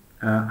means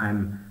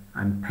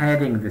I'm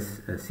padding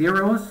with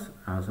zeros.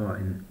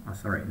 In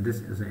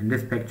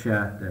this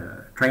picture,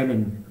 the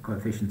trailing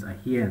coefficients are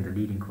here and the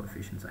leading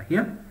coefficients are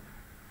here.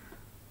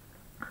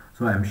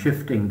 So I'm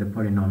shifting the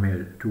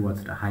polynomial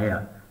towards the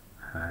higher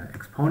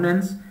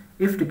exponents.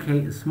 If the k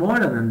is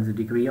smaller than the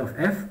degree of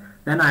f,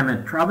 then I'm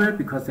in trouble,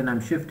 because then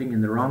I'm shifting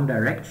in the wrong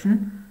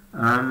direction.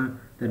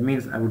 That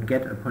means I would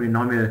get a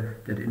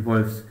polynomial that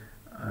involves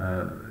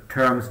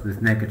terms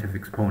with negative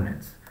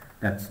exponents.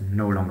 That's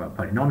no longer a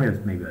polynomial.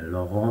 It's maybe a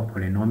Laurent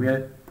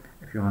polynomial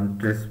if you want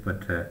this,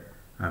 but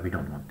we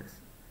don't want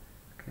this.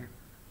 Okay,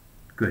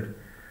 good.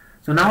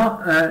 So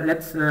now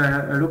let's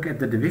look at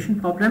the division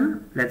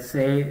problem. Let's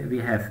say we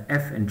have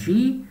f and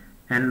g,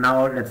 and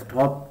now let's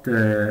drop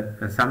the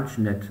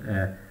assumption that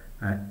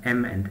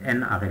m and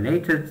n are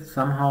related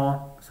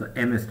somehow. So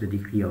m is the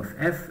degree of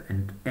f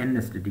and n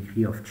is the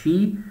degree of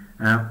g.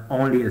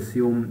 Only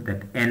assume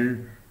that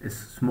n is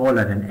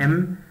smaller than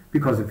m,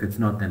 because if it's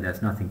not, then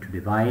there's nothing to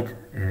divide.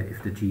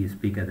 If the g is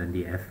bigger than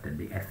the f, then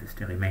the f is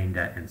the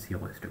remainder and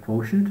 0 is the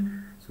quotient.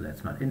 So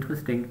that's not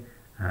interesting.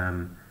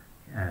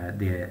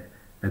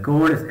 The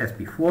goal is as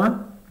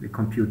before. We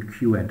compute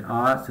q and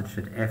r such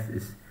that f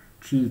is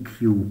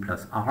gq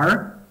plus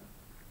r,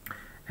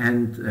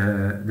 and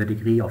the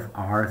degree of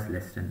r is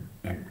less than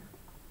n.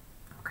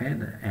 Okay,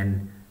 the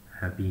n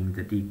being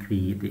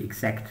the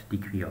exact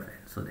degree of n.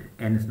 So the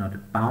n is not a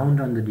bound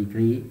on the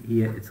degree.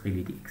 Here it's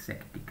really the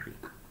exact degree.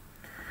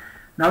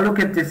 Now look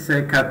at this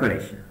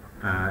calculation.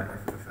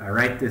 If I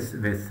write this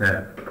with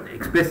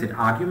explicit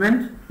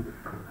argument,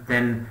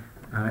 then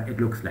it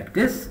looks like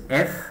this.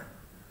 F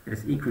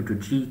is equal to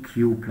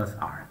gq plus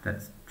r.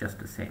 That's just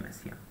the same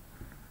as here.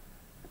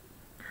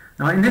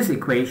 Now in this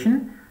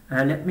equation,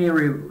 let me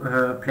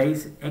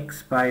replace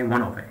x by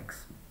 1 over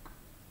x.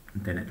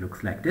 And then it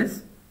looks like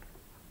this.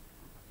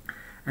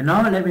 And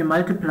now let me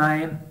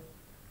multiply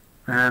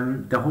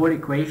the whole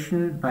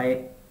equation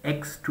by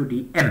x to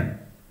the m.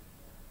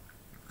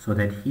 So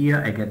that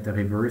here I get the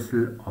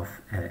reversal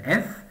of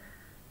f.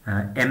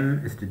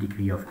 M is the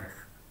degree of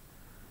f.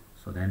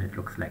 So then it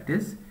looks like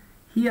this.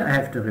 Here I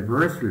have the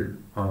reversal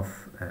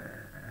of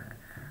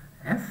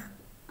f.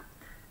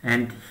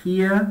 And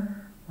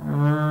here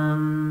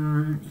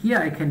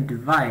I can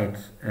divide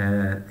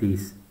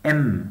these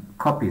m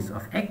copies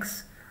of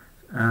x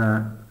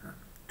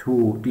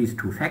to these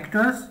two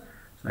factors.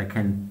 So I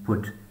can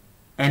put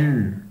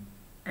n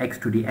x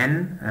to the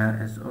n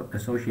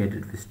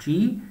associated with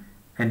g,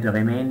 and the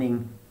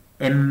remaining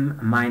m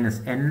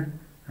minus n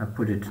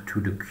put it to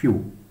the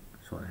q.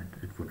 So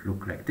that it would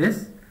look like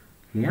this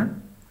here.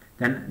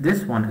 Then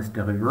this one is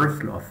the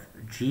reversal of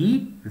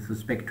g with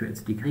respect to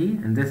its degree,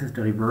 and this is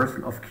the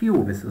reversal of q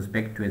with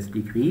respect to its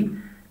degree,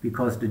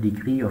 because the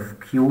degree of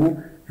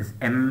q is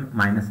m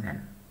minus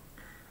n.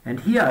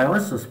 And here I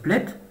also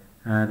split.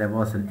 There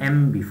was an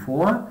m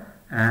before,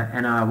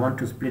 and I want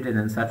to split it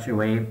in such a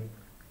way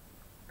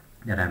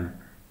that I'm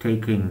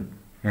taking,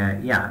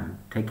 I'm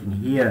taking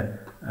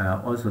here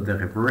also the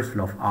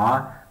reversal of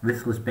r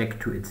with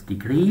respect to its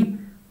degree,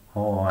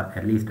 or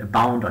at least a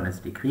bound on its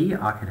degree.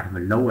 R can have a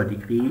lower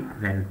degree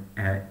than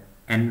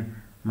n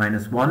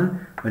minus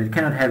 1, but it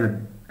cannot have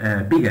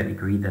a bigger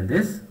degree than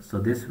this. So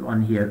this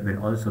one here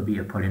will also be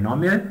a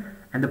polynomial,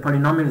 and the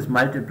polynomial is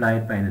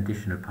multiplied by an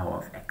additional power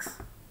of x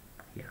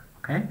here.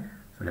 Okay,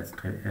 so let's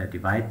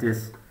divide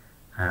this.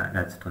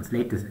 Let's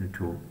translate this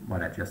into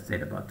what I just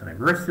said about the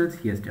reversals.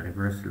 Here's the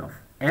reversal of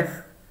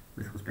f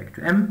with respect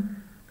to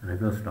m, the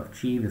reversal of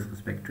g with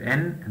respect to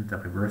n, and the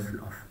reversal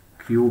of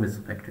q with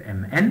respect to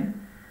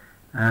mn.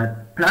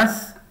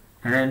 Plus,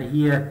 and then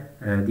here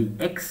the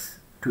x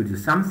to the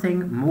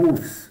something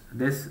moves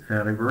this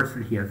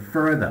reversal here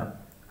further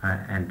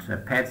and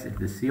pads it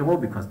with 0,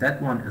 because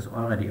that one is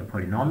already a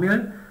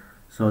polynomial.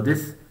 So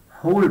this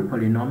whole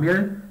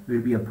polynomial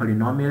will be a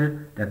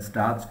polynomial that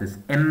starts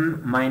with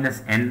m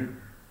minus n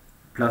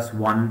plus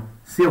 1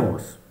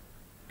 zeros,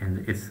 and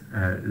it's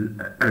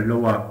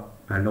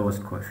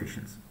lowest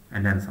coefficients,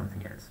 and then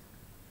something else.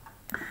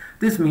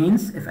 This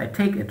means if I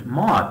take it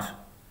mod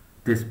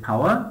this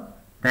power,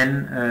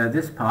 then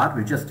this part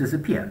will just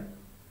disappear.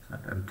 So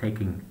if I'm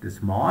taking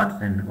this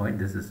mod, then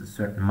this is a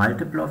certain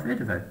multiple of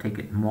it. If I take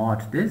it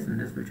mod this, and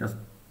this will just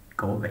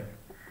go away.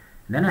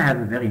 And then I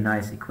have a very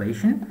nice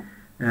equation,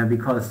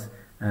 because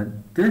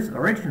this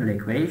original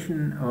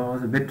equation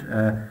was a bit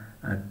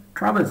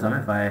troublesome.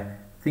 If I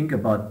think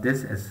about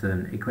this as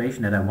an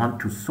equation that I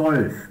want to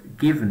solve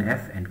given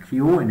f and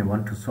q, and I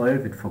want to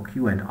solve it for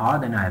q and r,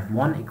 then I have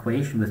one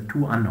equation with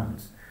two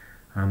unknowns.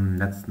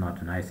 That's not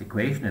a nice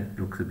equation. It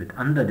looks a bit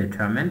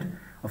underdetermined.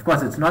 Of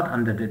course, it's not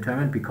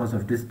underdetermined because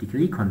of this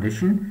degree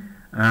condition,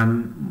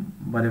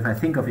 but if I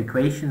think of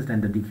equations,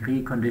 then the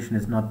degree condition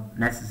is not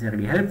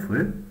necessarily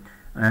helpful.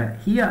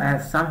 Here I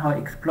have somehow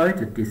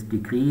exploited this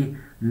degree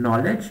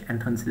knowledge and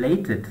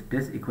translated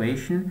this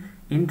equation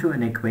into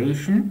an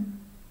equation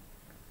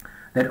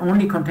that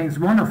only contains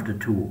one of the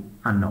two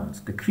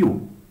unknowns, the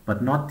q,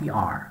 but not the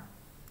r.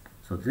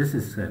 So this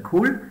is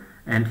cool,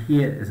 and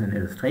here is an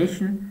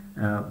illustration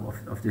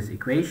of this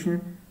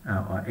equation,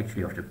 or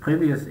actually of the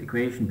previous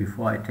equation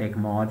before I take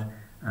mod.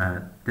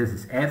 This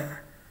is f,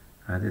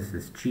 this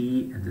is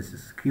g, and this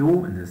is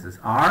q, and this is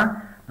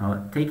r.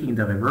 Now taking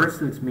the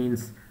reversals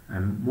means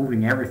I'm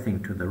moving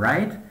everything to the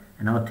right,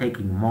 and now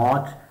taking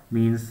mod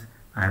means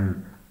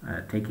I'm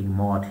taking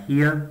mod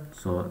here,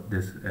 so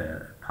this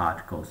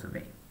part goes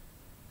away.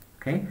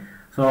 Okay,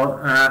 so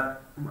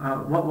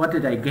what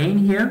did I gain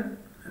here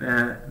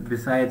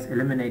besides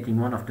eliminating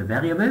one of the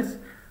variables?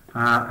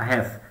 I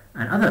have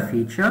another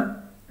feature,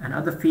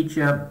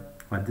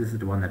 well, this is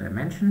the one that I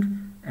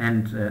mentioned,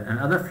 and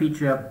another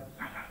feature,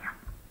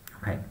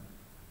 okay.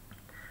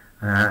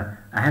 I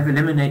have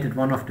eliminated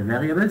one of the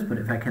variables, but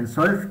if I can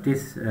solve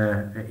this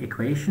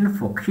equation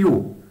for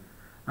q,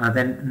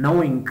 then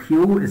knowing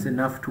q is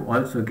enough to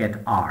also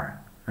get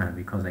r,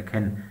 because I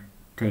can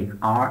take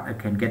r, I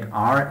can get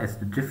r as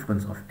the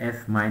difference of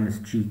f minus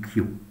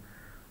gq.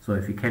 So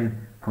if we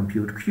can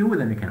compute q,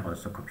 then we can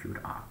also compute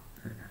r.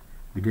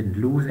 We didn't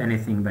lose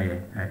anything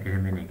by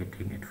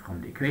eliminating it from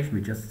the equation.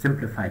 We just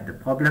simplified the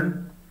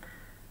problem,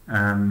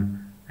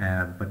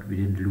 but we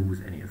didn't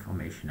lose any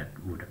information that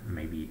would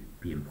maybe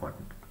be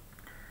important.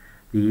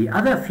 The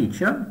other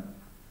feature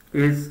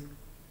is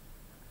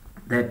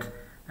that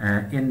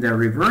in the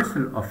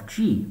reversal of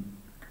g,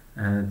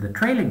 the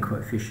trailing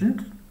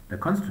coefficient, the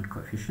constant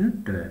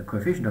coefficient, the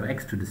coefficient of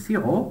x to the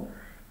 0,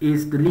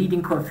 is the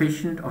leading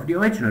coefficient of the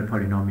original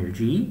polynomial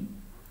g,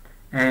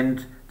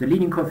 and the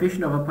leading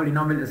coefficient of a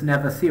polynomial is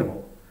never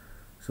 0.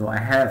 So I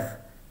have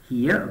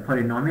here a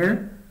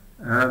polynomial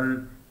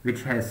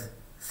which has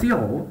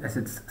 0 as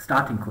its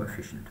starting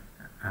coefficient,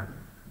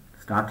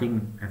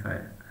 starting if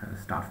I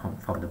start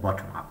from the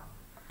bottom up.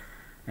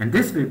 And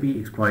this will be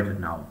exploited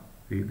now,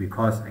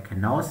 because I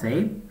can now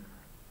say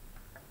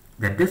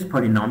that this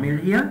polynomial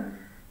here,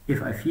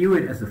 if I view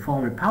it as a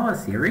formal power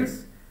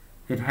series,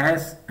 it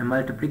has a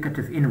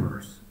multiplicative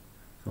inverse.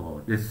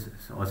 So this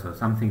is also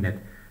something that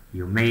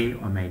you may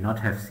or may not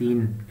have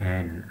seen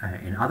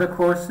in other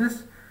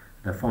courses.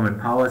 The formal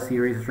power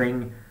series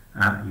ring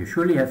you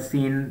surely have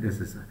seen. This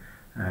is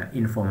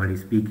informally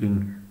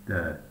speaking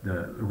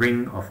the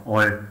ring of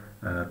all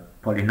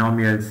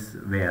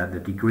polynomials where the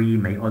degree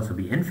may also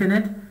be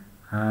infinite,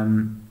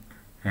 and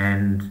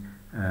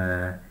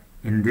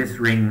in this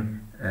ring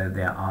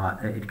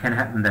it can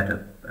happen that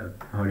a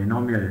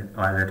polynomial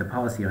or that the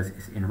power series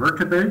is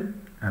invertible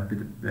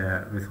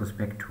with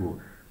respect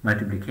to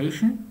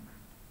multiplication.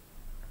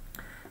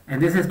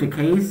 And this is the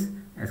case,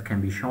 as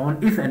can be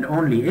shown, if and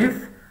only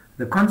if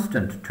the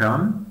constant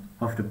term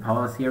of the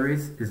power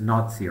series is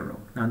not 0.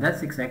 Now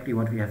that's exactly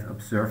what we have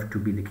observed to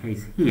be the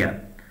case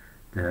here.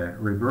 The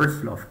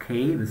reversal of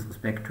k with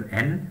respect to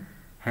n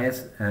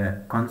has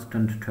a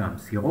constant term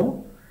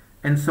 0,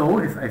 and so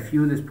if I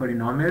view this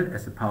polynomial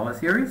as a power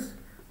series,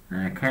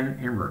 then I can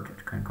invert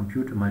it, can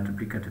compute a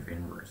multiplicative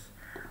inverse.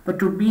 But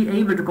to be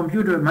able to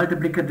compute a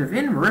multiplicative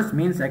inverse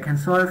means I can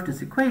solve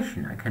this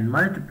equation. I can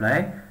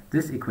multiply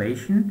this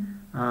equation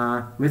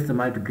with the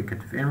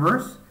multiplicative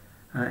inverse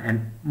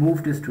and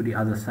move this to the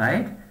other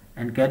side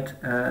and get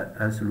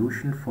a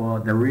solution for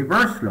the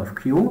reversal of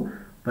q,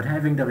 but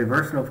having the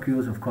reversal of q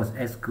is of course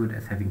as good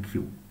as having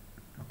q.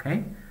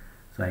 Okay?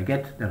 So I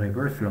get the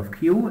reversal of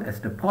q as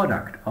the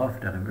product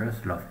of the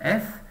reversal of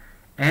f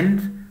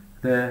and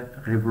the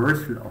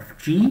reversal of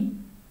g,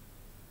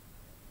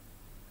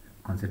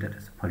 considered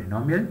as a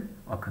polynomial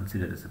or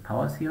considered as a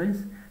power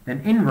series.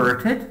 Then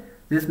inverted,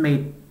 this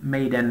may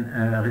then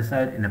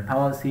result in a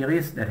power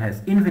series that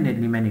has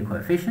infinitely many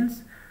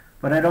coefficients,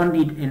 but I don't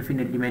need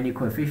infinitely many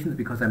coefficients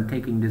because I'm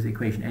taking this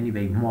equation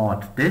anyway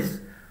mod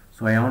this,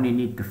 so I only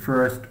need the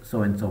first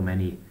so and so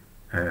many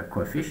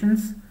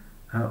coefficients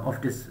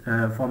of this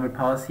formal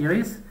power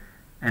series,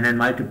 and then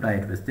multiply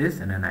it with this,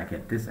 and then I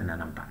get this, and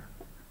then I'm done.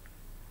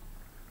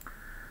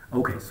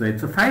 Okay, so it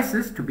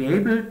suffices to be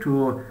able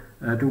to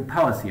do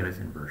power series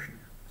inversion.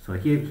 So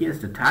here's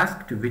the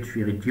task to which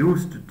we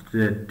reduced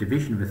the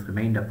division with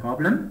remainder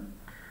problem.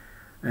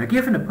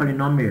 Given a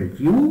polynomial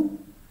u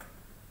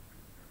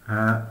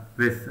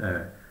with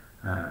a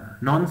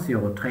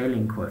non-zero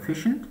trailing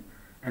coefficient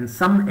and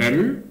some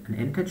L, an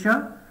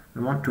integer,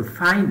 we want to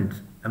find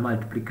a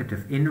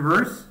multiplicative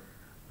inverse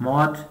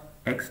mod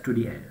x to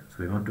the L. So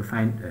we want to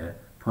find a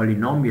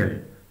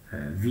polynomial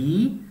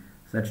v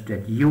such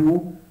that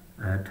u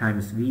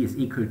times v is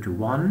equal to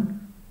 1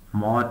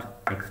 mod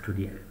x to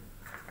the L.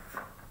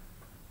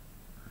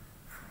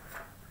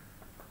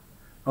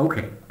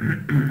 Okay,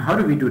 how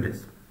do we do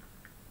this?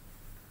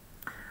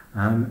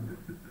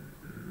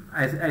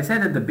 I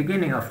said at the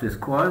beginning of this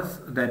course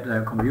that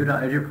computer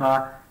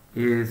algebra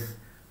is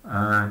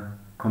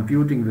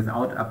computing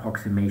without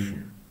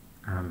approximation.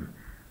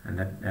 And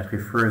that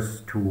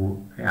refers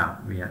to,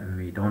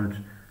 we don't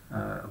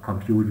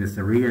compute with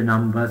the real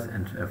numbers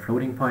and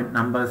floating point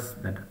numbers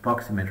that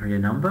approximate real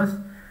numbers,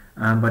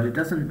 but it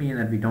doesn't mean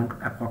that we don't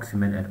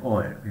approximate at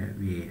all.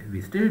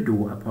 We still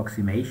do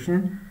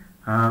approximation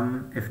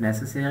if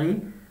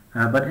necessary,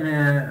 but in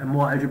a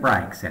more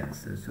algebraic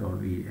sense. So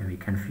we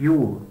can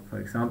view, for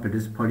example,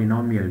 this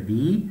polynomial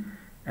v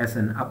as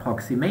an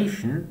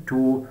approximation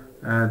to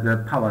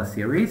the power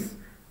series,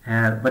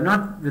 but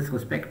not with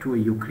respect to a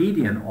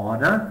Euclidean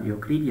order,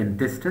 Euclidean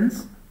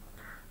distance,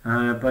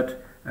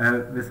 but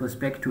with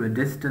respect to a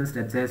distance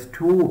that says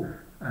two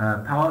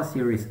power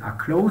series are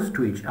close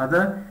to each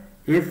other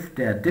if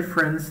their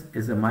difference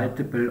is a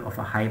multiple of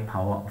a high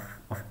power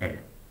of L.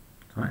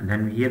 So, and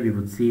then here we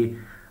would see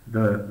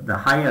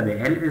the higher the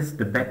L is,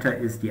 the better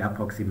is the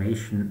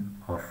approximation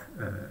of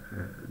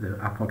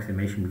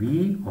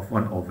v of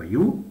 1 over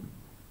u.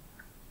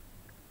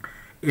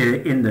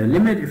 In the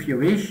limit, if you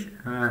wish,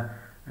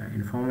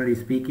 informally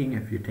speaking,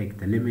 if you take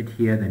the limit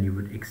here, then you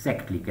would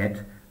exactly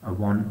get a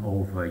 1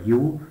 over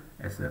u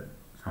as a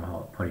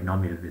somehow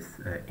polynomial with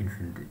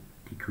infinite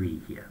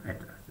degree here.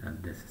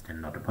 And this is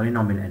then not a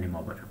polynomial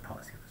anymore, but a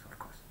power series, of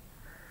course.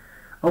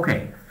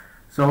 Okay,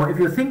 so if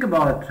you think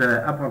about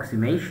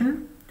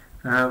approximation,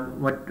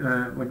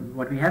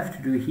 what we have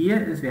to do here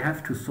is we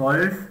have to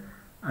solve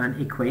an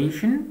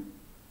equation.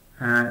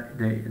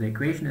 The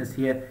equation is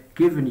here,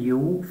 given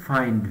u,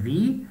 find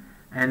v.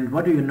 And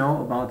what do you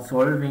know about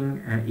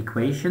solving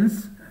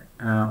equations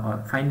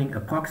or finding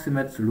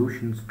approximate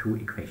solutions to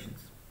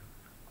equations?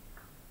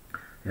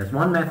 There's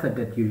one method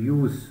that you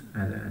use,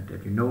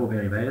 that you know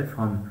very well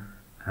from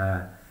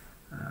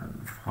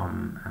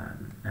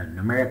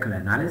numerical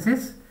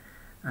analysis.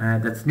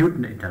 That's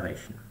Newton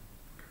iteration.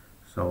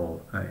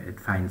 So it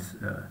finds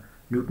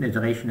Newton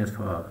iteration is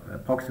for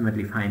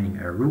approximately finding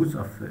roots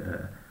of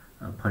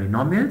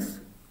polynomials.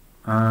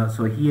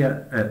 So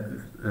here,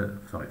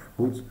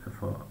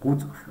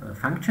 roots of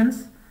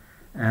functions,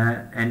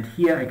 and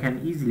here I can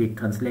easily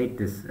translate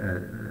this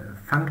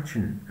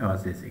function or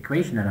this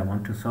equation that I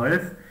want to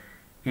solve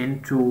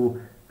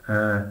into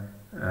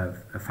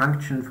a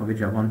function for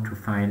which I want to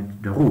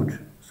find the root.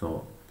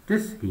 So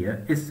this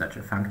here is such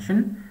a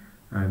function,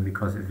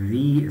 because if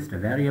v is the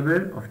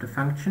variable of the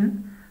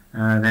function,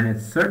 then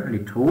it's certainly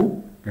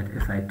true that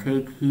if I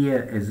take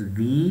here as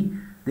v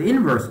the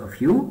inverse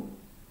of u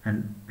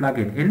and plug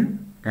it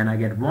in, then I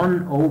get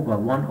 1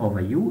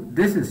 over u.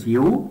 This is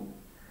u,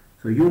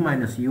 so u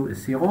minus u is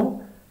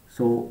 0.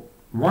 So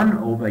 1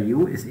 over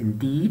u is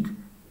indeed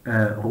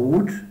a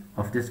root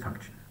of this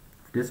function,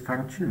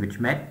 which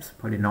maps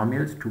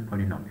polynomials to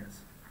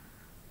polynomials.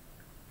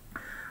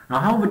 Now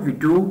how would we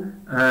do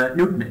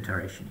Newton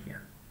iteration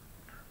here?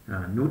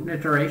 Newton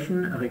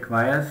iteration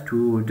requires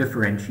to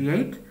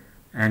differentiate,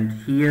 and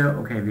here,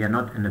 okay, we are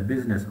not in the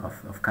business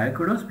of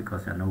calculus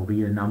because there are no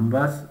real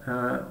numbers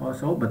or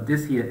so, but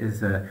this here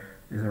is a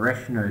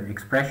rational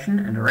expression,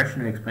 and a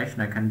rational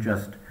expression I can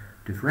just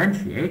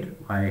differentiate.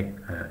 Why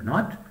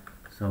not?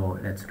 So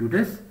let's do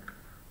this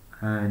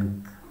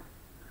and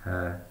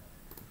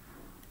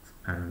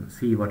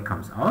see what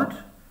comes out.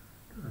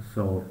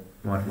 So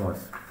what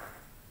was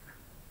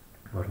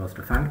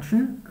the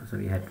function? So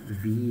we had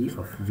v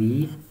of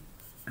v,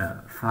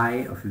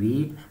 phi of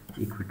v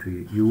equal to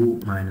u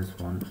minus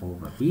 1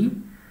 over v,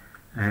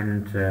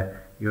 and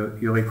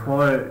you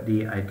recall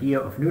the idea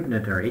of Newton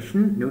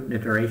iteration. Newton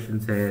iteration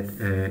said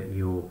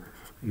you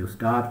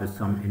start with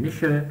some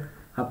initial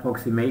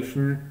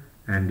approximation.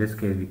 In this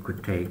case we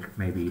could take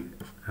maybe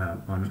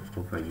 1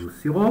 over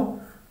u0.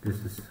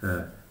 This is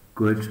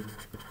good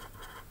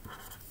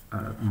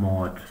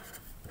mod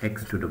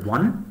x to the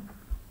 1,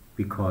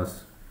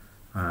 because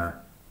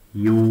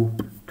u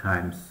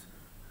times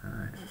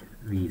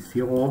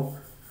v0,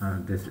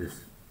 this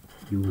is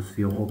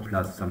u0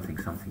 plus something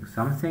something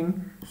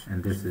something,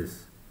 and this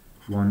is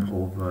 1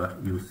 over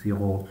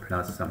u0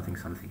 plus something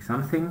something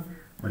something.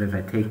 But if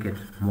I take it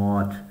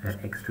mod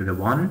x to the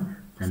 1,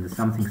 then the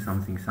something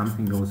something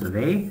something goes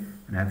away,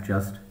 and I have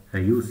just a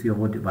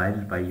u0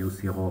 divided by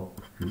u0,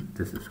 and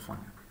this is 1.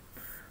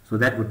 So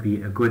that would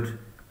be a good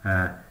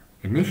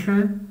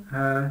initial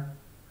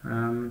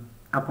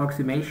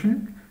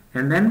approximation.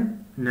 And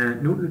then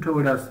Newton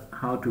told us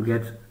how to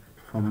get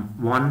from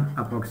one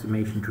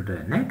approximation to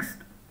the next.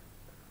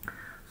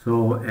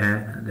 So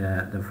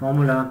the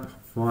formula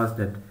was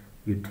that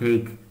you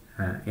take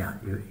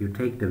you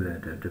take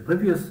the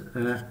previous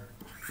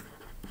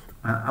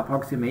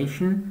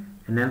approximation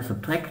and then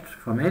subtract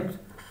from it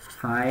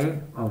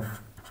phi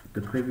of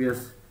the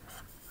previous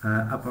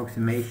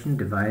approximation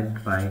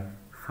divided by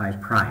phi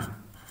prime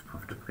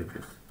of the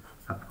previous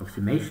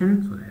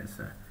approximation. So there's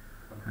a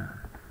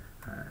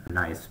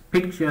nice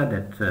picture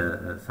that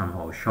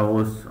somehow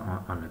shows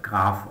on the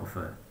graph of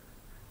a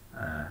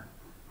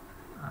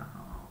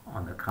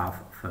on the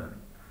graph of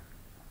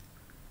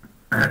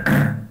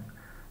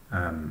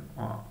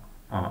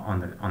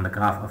on the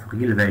graph of a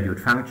real valued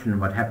function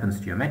what happens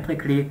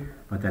geometrically,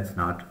 but that's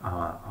not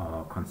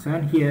our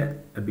concern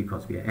here,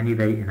 because we are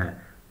anyway in a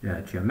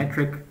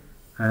geometric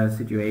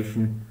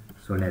situation.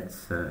 So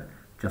let's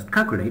just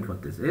calculate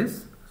what this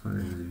is. So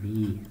this is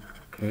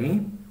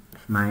vk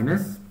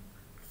minus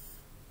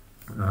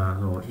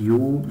so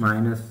u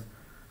minus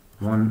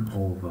 1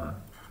 over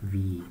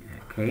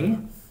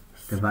vk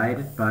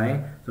divided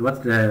by, so what's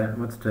the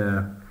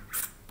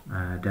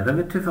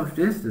derivative of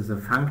this? This is a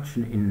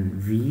function in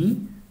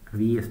v.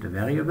 V is the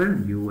variable,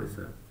 u is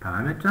a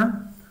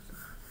parameter.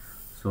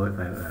 So if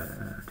I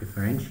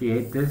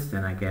differentiate this,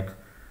 then I get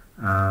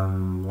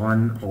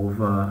 1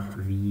 over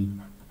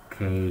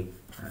vk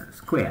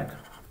squared.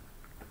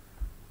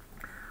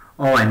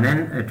 Oh, and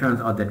then it turns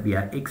out that we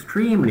are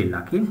extremely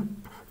lucky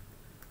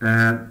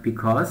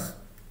because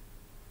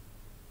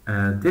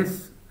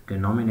this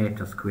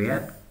denominator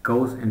squared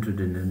goes into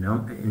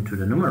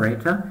the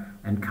numerator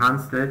and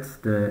cancels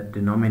the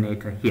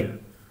denominator here.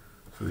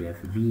 So we have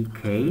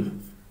vk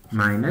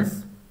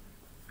minus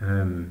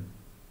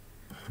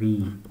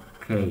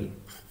vk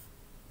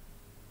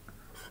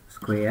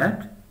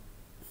squared.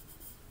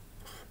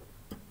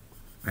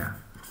 Yeah,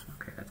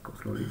 okay, let's go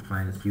slowly.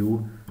 Minus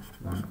u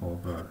 1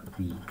 over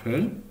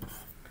vk,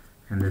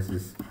 and this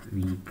is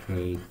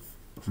vk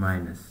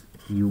minus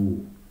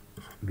u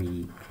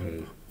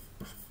vk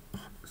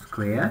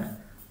squared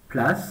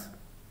plus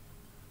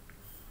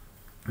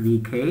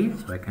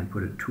vk, so I can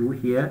put a 2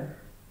 here,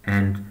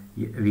 and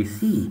we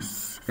see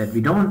that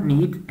we don't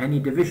need any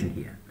division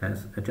here.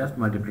 There's just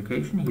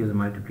multiplication. Here's a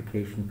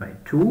multiplication by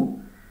 2,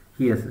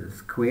 here's a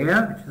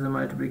square, which is a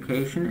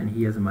multiplication, and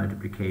here's a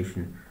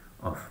multiplication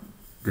of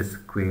the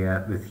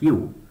square with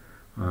u.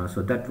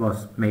 So that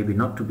was maybe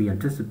not to be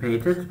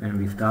anticipated when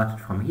we started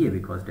from here,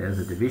 because there's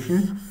a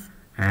division,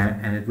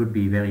 and it would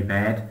be very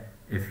bad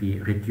if we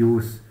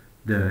reduce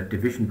the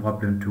division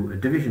problem to a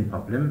division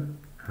problem.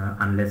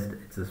 Unless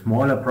it's a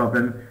smaller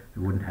problem,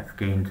 we wouldn't have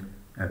gained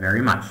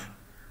very much.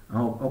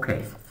 Oh,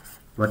 okay.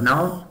 But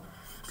now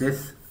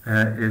this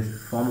is a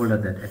formula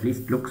that at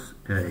least looks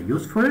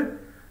useful.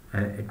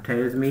 It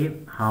tells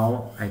me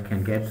how I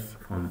can get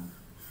from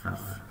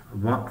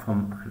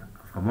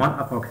one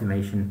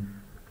approximation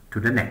to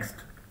the next.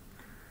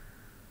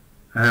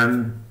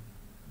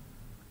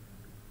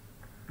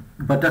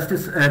 But does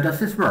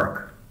this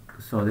work?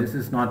 So this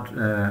is not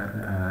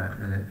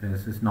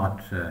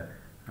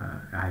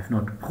I have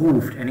not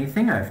proved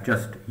anything. I've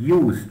just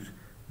used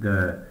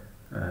the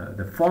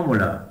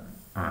formula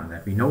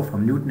that we know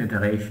from Newton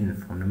iteration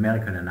from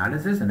numerical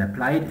analysis and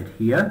applied it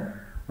here,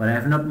 but I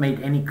have not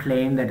made any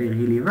claim that it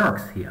really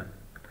works here.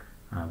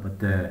 But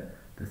the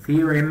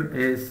theorem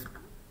is,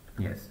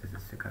 yes, this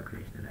is the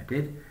calculation that I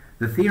did.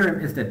 The theorem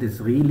is that this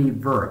really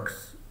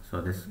works.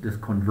 So this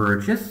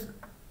converges,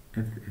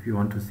 if you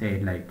want to say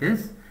it like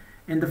this,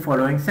 in the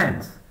following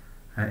sense.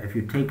 If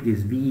you take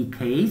these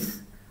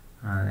vk's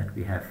that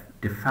we have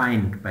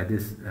defined by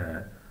this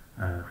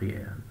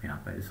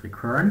by this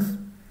recurrence,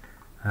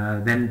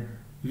 then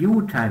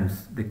u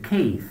times the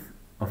kth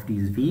of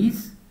these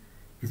v's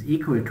is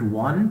equal to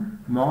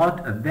 1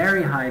 mod a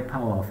very high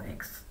power of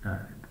x,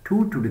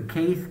 2 to the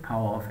kth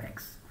power of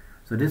x.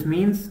 So this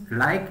means,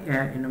 like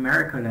in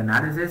numerical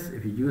analysis,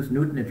 if you use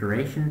Newton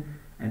iteration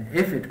and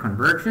if it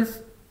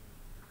converges,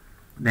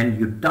 then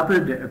you double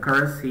the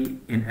accuracy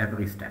in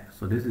every step.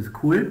 So this is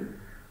cool,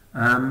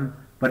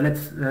 but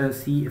let's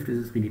see if this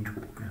is really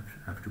true. We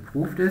have to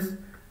prove this.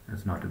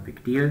 It's not a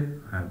big deal,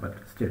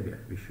 but still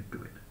we should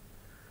do it.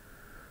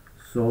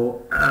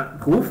 So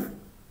proof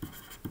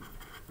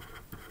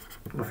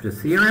of the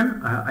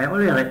theorem. I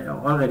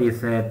already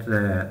said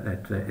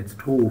that it's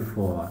true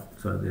for,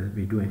 so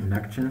we do an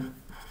induction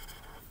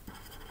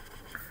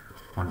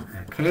on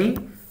k,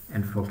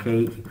 and for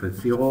k equals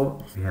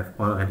 0 we have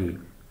already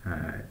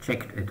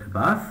checked it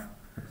above.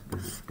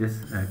 This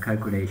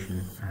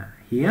calculation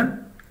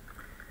here,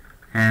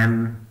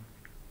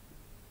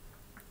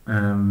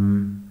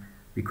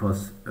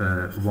 because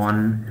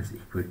 1 is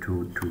equal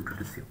to 2 to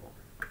the 0.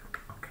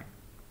 Okay,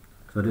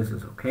 so this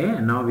is okay,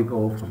 and now we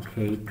go from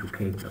k to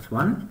k plus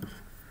 1,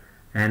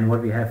 and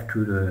what we have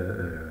to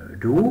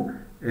do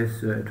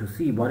is to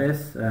see what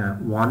is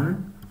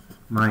 1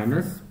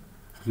 minus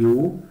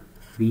u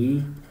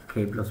v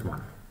k plus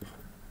 1.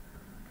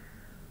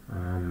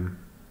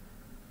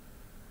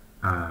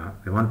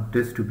 We want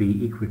this to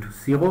be equal to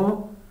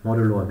 0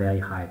 modulo a very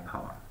high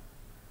power.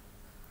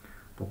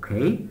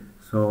 Okay,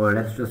 so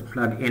let's just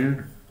plug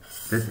in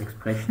this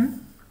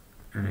expression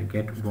and I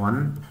get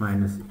 1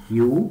 minus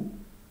u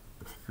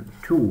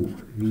 2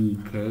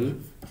 vk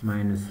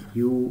minus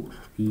u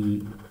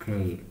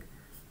vk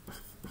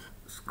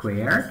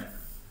squared.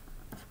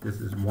 This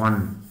is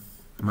 1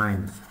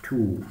 minus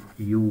 2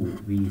 u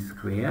v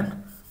squared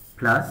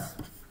plus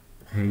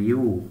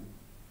u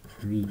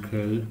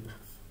vk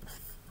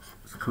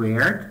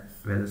squared,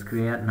 where the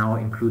squared now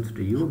includes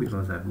the u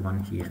because I have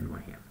 1 here and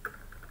 1 here.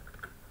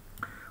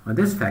 On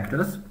these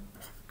factors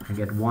I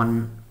get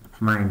 1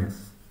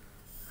 minus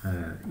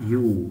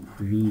u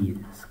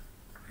v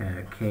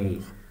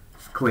k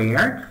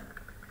squared,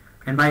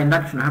 and by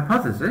induction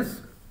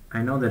hypothesis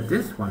I know that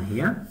this one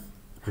here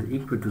is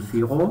equal to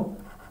 0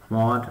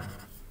 mod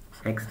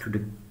x to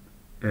the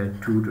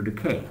 2 to the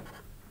k.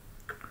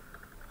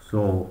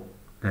 So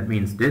that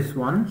means this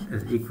one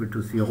is equal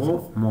to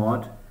 0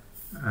 mod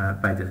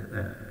by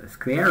the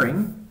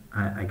squaring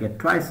I get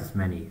twice as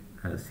many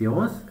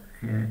zeros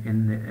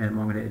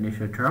among the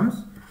initial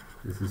terms.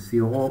 This is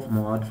 0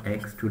 mod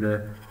x to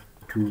the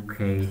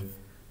 2k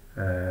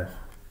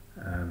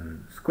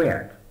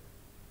squared.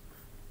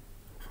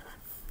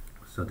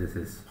 So this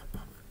is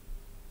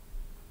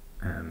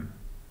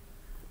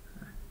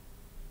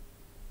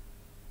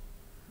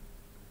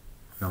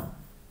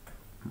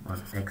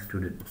mod x to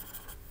the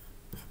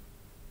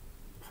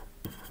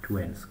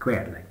 2n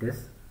squared, like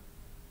this.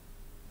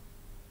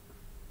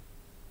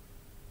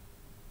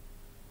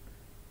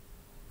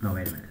 No,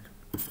 wait a minute.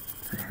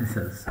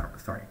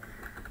 Sorry.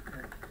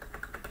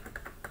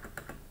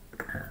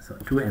 So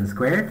 2n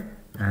squared,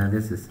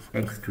 this is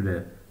x to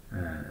the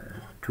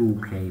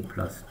 2k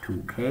plus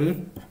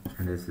 2k,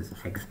 and this is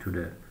x to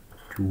the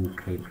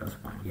 2k plus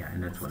 1. Yeah,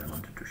 and that's what I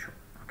wanted to show.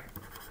 Okay.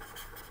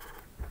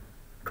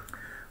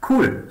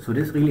 Cool. So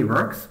this really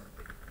works.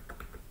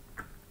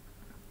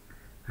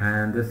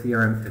 And the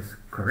theorem is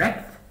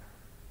correct.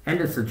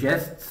 And it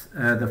suggests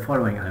the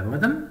following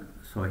algorithm.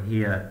 So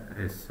here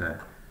is the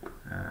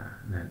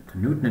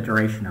Newton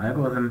iteration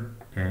algorithm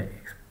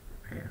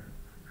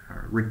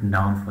written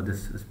down for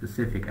this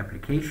specific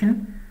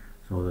application.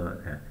 So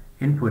the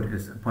input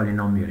is a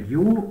polynomial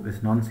u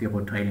with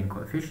non-zero trailing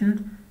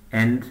coefficient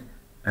and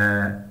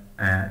a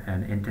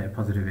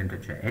positive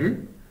integer L,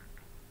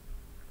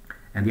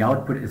 and the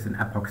output is an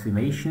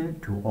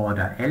approximation to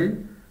order L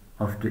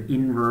of the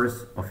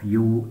inverse of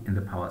u in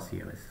the power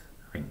series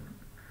ring.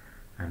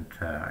 And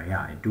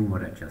I do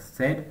what I just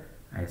said.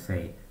 I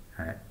say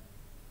I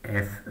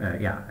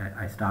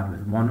start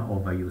with 1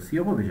 over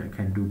u0, which I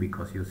can do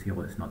because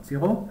u0 is not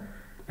 0,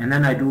 and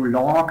then I do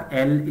log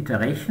L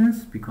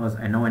iterations, because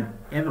I know in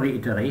every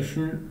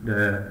iteration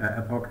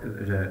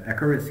the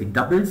accuracy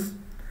doubles.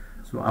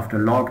 So after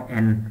log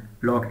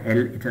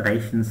L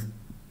iterations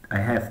I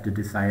have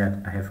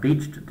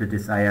reached the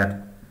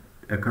desired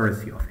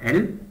accuracy of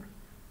L.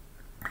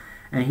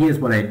 And here's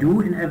what I do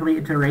in every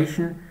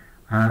iteration.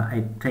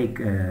 I take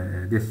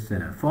this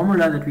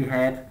formula that we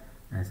had,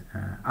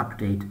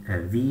 update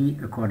v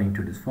according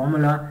to this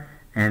formula,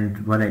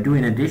 and what I do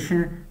in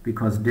addition,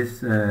 because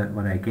this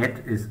what I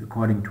get is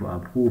according to our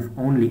proof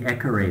only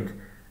accurate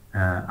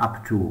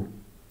up to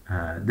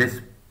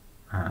this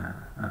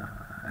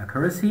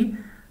accuracy,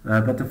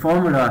 but the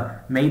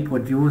formula may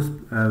produce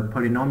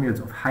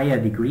polynomials of higher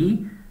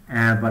degree,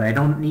 but I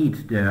don't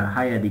need the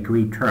higher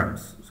degree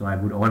terms, so I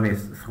would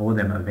always throw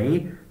them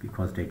away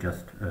because they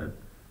just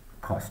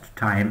cost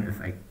time if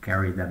I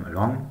carry them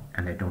along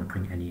and they don't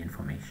bring any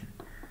information.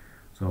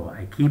 So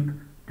I keep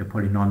the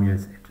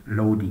polynomials at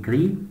low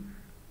degree,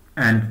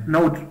 And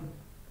note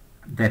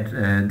that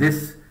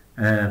this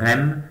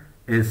rem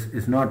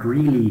is not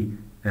really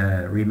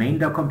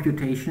remainder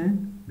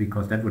computation,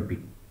 because that would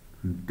be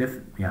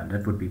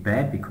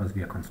bad, because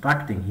we are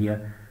constructing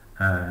here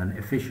an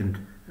efficient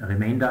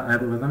remainder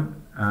algorithm,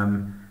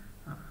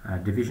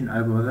 division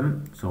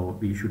algorithm. So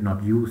we should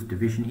not use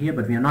division here,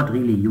 but we are not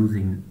really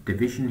using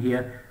division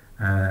here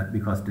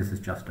because this is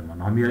just a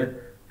monomial,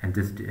 and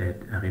this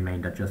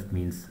remainder just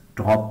means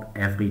drop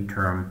every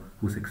term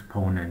whose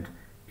exponent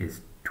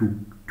is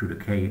 2 to the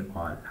k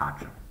or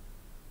larger.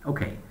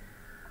 Okay,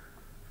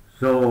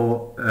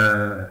 so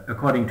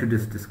according to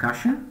this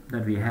discussion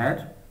that we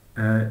had,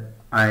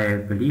 I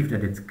believe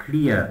that it's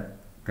clear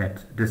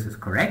that this is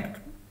correct.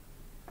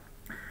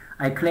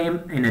 I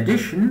claim in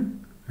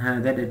addition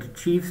that it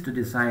achieves the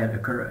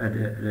desired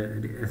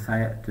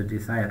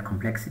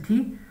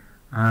complexity.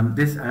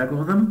 This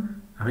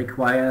algorithm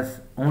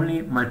requires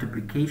only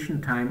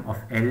multiplication time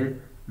of L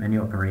many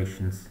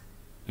operations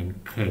in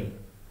K.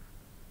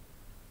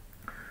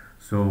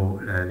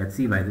 So let's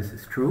see why this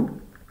is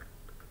true.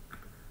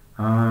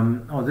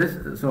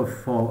 So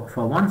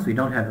for once we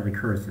don't have a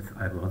recursive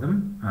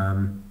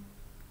algorithm.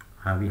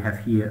 We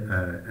have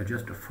here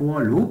just a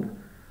for loop.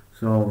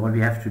 So what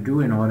we have to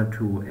do in order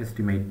to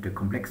estimate the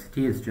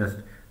complexity is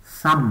just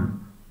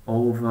sum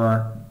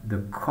over the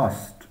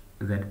cost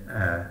that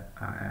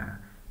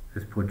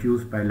is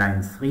produced by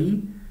line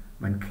 3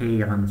 when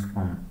k runs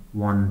from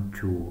 1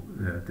 to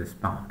this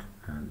bound.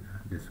 And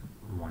this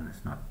one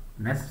is not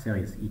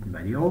necessary, it's eaten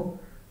by the O,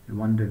 the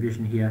one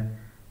division here.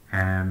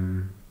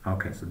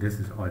 Okay, so this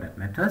is all that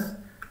matters.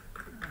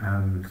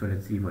 So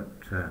let's see what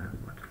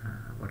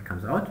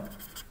comes out.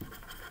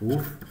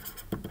 Proof.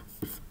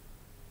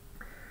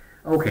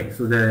 Okay,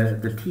 so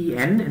the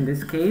Tn in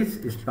this case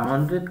is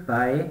bounded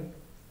by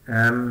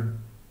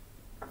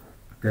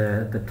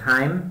the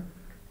time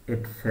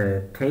it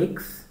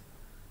takes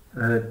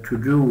to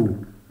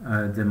do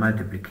the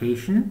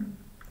multiplication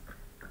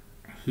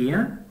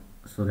here.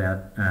 So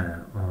there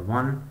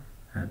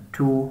are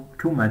two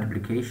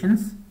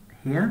multiplications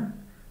here,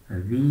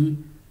 v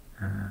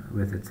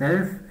with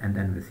itself and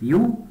then with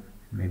u.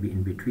 Maybe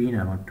in between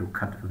I want to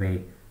cut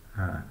away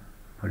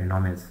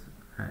polynomials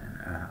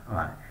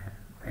or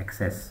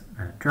excess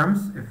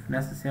terms if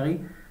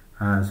necessary.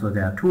 So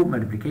there are two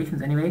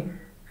multiplications anyway,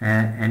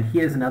 and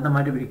here is another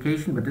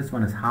multiplication, but this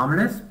one is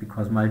harmless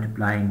because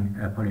multiplying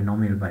a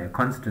polynomial by a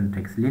constant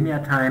takes linear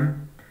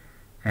time,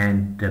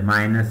 and the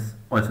minus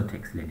also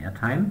takes linear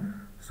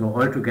time. So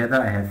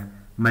altogether I have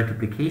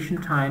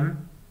multiplication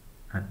time,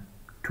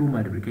 two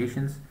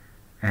multiplications,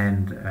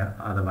 and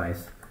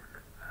otherwise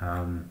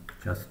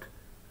just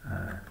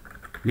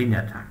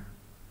linear time.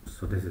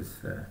 So this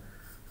is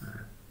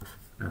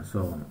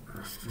so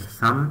the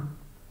sum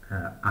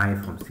I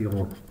from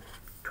 0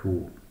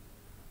 to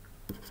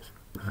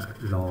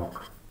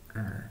log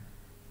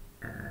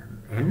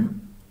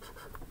n.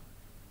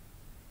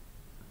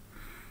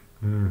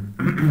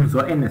 So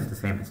n is the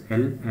same as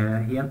L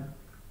here.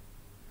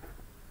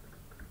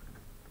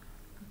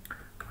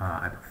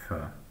 I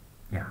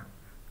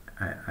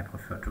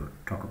prefer to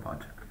talk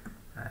about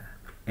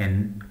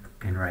n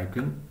in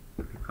writing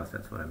because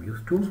that's what I'm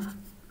used to.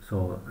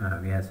 So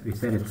we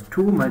said it's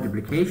two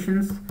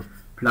multiplications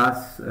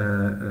plus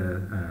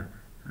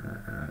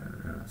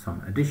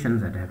some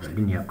additions that have a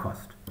linear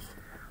cost.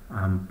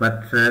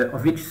 But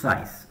of which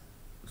size?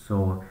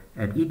 So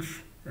at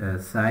each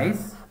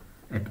size,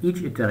 at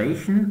each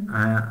iteration,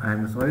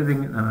 I'm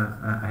solving,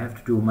 I have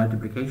to do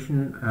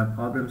multiplication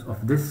problems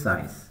of this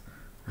size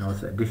and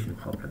also addition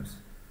problems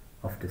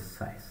of this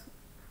size.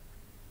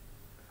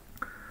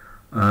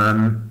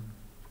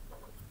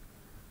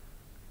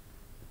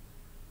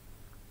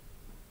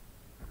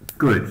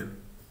 Good.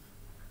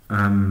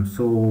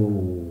 So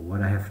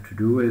what I have to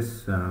do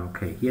is,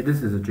 okay, here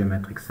this is a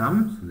geometric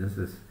sum, so this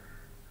is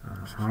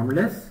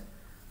harmless.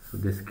 So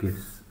this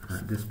gives,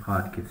 this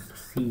part gives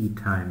c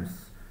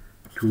times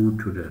 2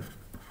 to the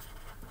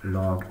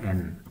log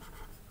n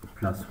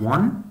plus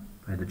 1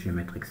 by the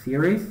geometric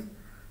series,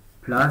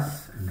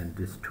 plus, and then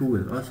this 2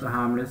 is also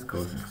harmless,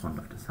 goes in front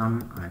of the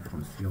sum, I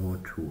from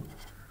 0 to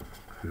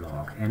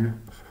log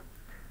n,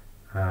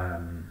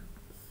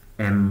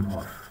 m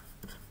of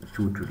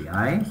 2 to the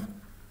I.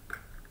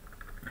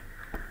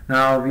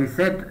 Now we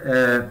said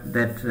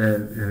that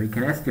we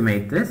can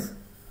estimate this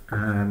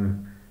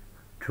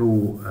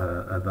to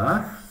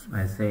above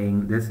by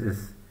saying this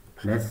is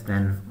less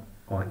than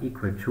or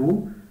equal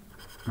to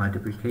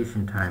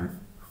multiplication time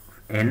of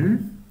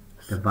n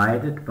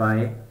divided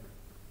by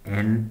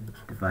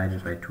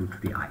 2 to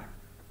the I.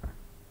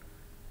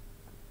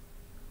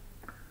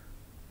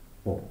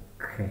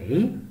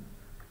 Okay.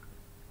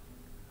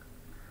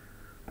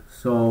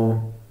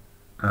 So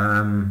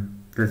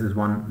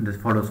this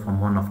follows from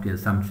one of the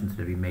assumptions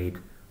that we made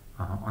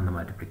on the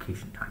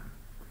multiplication time.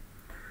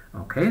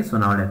 Okay, so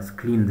now let's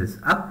clean this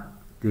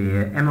up.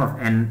 The m of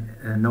n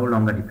no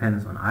longer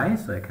depends on I,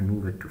 so I can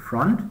move it to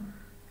front,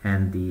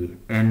 and the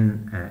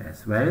n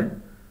as well.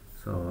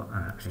 So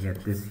I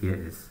get this here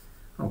is,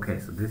 okay,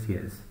 so this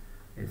here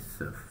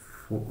is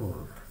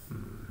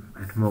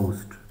at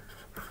most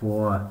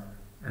 4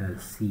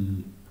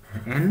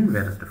 Cn.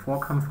 Where does the 4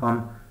 come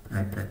from?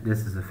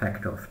 This is a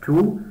factor of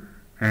 2,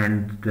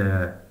 and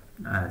the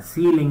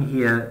ceiling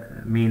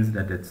here means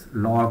that it's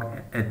log,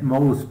 at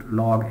most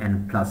log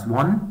n plus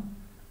 1,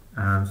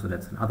 so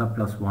that's another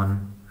plus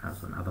 1,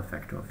 so another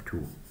factor of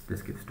 2.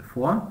 This gives the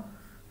 4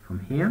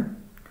 from here,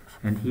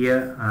 and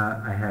here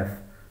I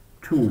have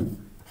 2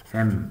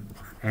 m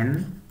of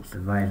n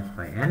divided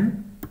by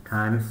n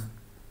times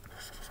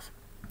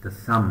the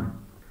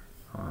sum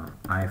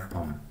I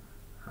from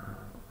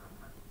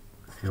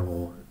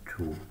 0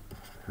 to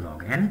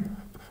log n,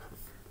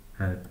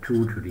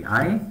 2 to the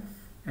I,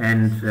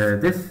 and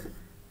this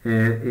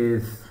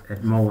is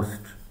at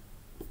most,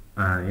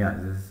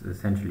 this is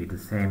essentially the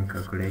same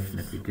calculation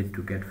that we did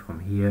to get from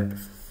here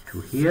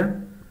to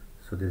here.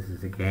 So this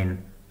is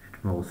again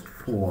at most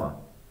 4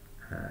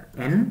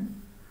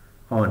 n.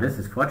 Oh, this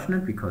is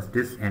fortunate because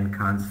this n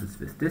cancels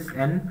with this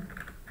n,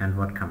 and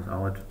what comes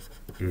out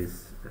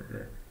is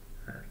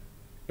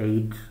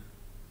 8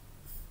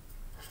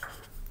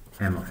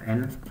 m of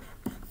n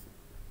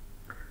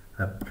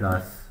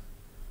plus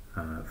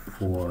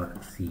 4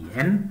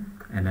 Cn,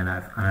 and then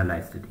I've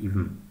analyzed it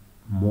even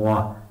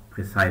more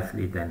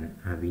precisely than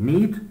we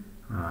need.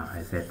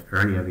 I said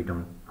earlier we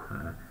don't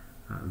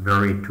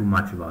worry too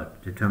much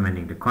about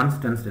determining the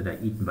constants that are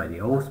eaten by the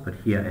O's, but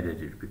here I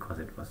did it because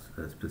it was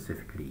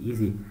specifically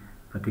easy,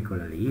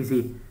 particularly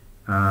easy.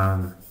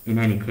 In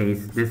any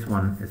case, this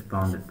one is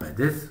bounded by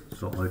this,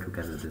 so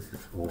altogether this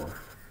is O of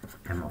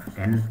m of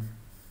n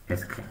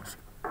as claimed.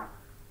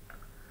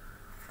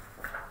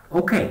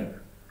 Okay,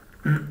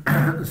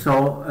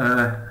 so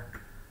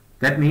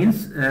that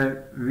means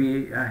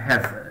we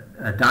have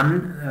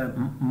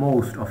done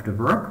most of the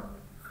work.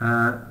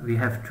 We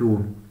have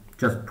to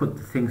just put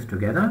the things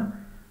together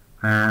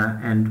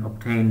and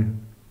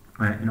obtain,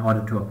 in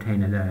order to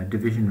obtain a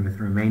division with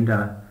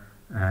remainder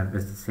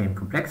with the same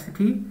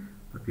complexity.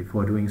 But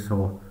before doing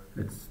so,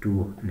 let's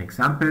do an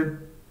example.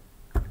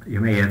 You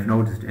may have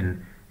noticed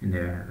in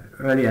the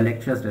earlier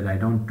lectures that I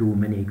don't do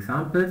many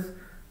examples.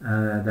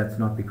 That's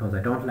not because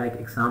I don't like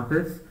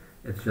examples,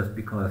 it's just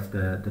because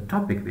the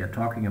topic we are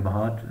talking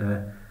about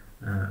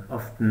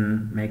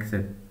often makes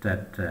it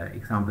that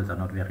examples are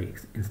not very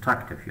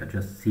instructive. You're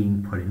just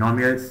seeing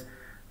polynomials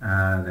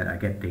that are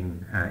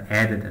getting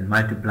added and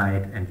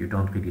multiplied, and you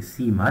don't really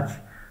see much.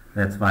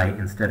 That's why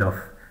instead of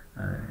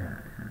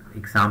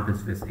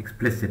examples with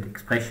explicit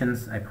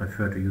expressions, I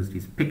prefer to use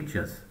these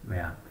pictures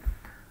where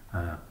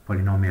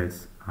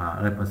polynomials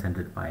are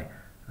represented by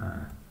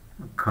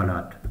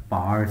colored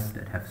bars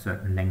that have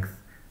certain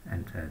length,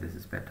 and this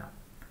is better.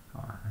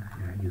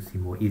 You see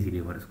more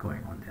easily what is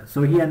going on there.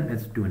 So here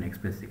let's do an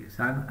explicit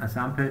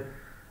example.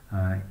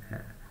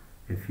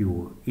 If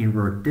you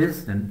invert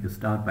this, then you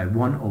start by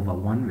 1 over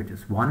 1, which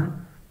is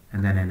 1,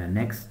 and then in the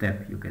next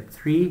step you get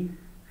 3,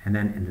 and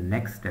then in the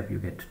next step you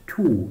get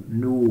 2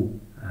 new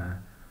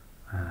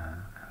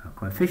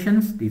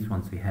coefficients. These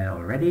ones we had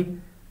already.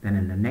 Then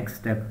in the next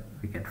step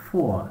we get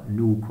 4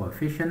 new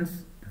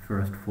coefficients. The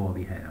first 4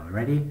 we had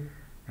already,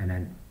 and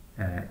then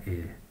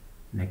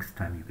next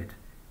time you get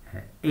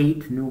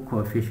 8 new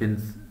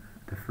coefficients.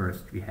 The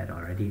first we had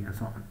already, and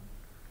so on.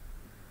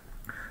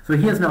 So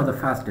here's now the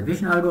fast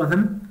division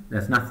algorithm.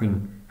 There's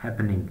nothing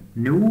happening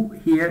new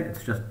here.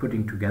 It's just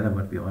putting together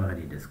what we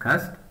already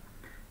discussed.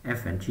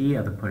 F and g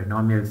are the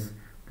polynomials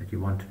that you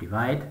want to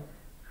divide.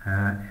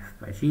 F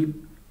by g.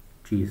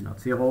 G is not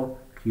 0.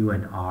 Q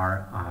and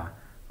r are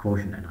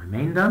quotient and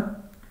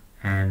remainder.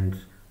 And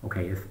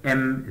okay, if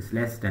m is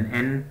less than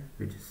n,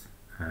 which is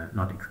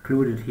not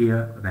excluded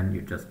here, then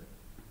you just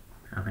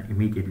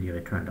immediately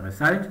return the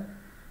result.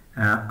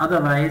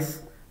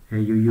 Otherwise,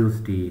 you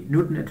use the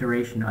Newton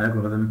iteration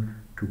algorithm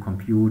to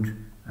compute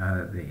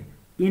the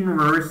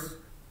inverse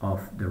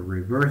of the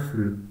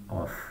reversal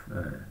of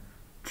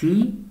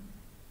g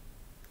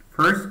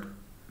first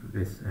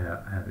with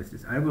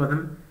this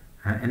algorithm,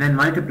 and then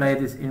multiply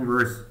this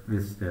inverse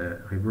with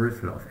the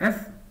reversal of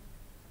f,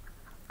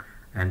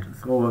 and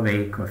throw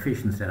away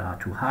coefficients that are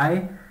too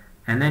high,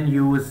 and then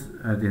use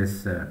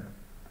this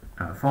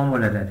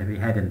formula that we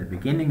had in the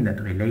beginning that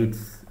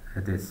relates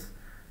this,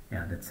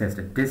 that says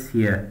that this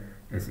here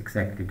is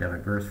exactly the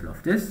reversal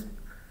of this.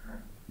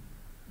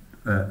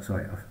 It's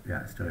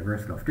the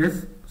reversal of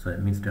this. So it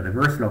means the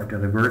reversal of the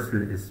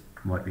reversal is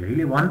what we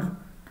really want.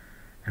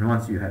 And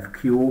once you have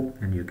q,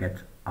 then you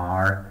get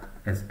r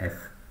as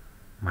f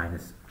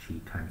minus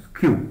g times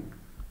q.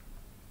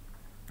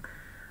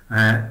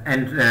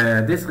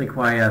 This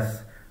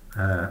requires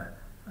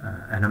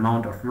an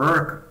amount of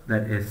work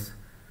that is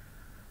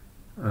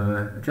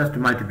just a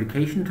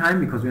multiplication time,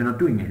 because we are not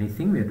doing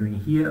anything. We are doing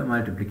here a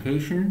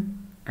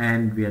multiplication,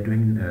 and we are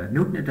doing a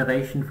Newton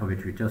iteration for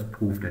which we just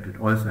proved that it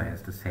also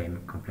has the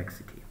same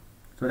complexity.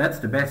 So that's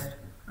the best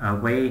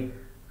way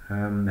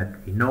that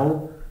we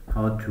know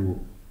how to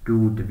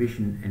do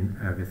division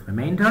in, with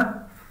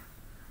remainder.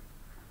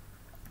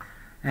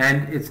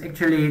 And it's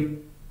actually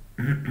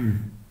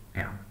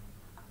yeah,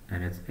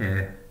 and it's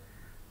okay.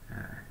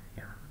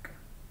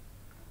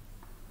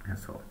 And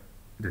so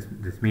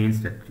this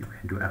means that you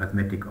can do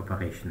arithmetic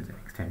operations in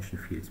extension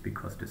fields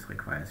because this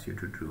requires you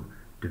to do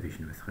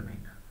division with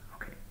remainder.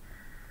 Okay.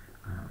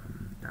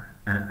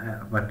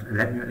 But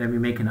let me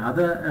make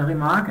another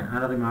remark.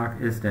 Another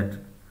remark is that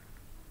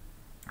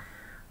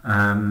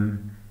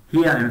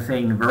here I'm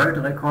saying world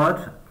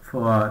record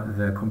for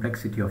the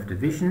complexity of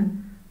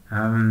division.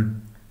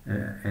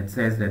 It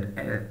says that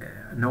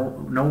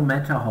no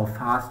matter how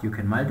fast you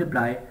can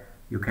multiply,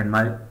 you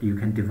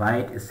can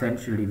divide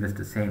essentially with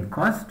the same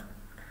cost.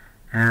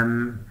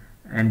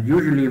 And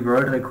usually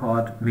world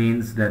record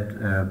means that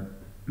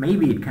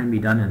maybe it can be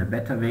done in a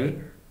better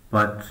way,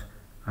 but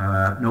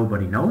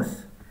nobody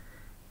knows.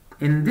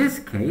 In this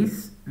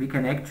case, we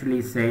can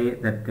actually say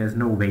that there's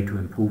no way to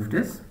improve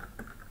this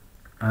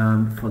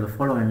for the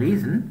following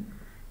reason.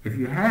 If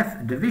you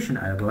have a division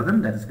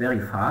algorithm that is very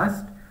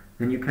fast,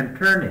 then you can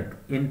turn it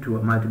into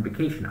a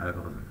multiplication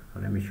algorithm. So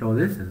let me show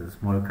this as a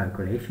small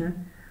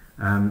calculation.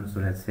 So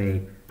let's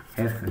say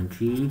f and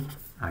g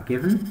are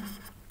given.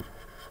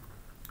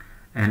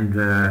 And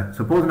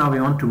suppose now we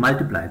want to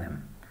multiply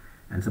them.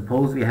 And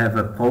suppose we have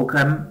a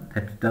program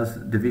that does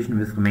division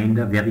with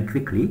remainder very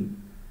quickly.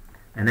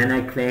 And then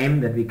I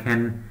claim that we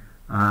can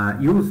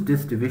use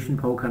this division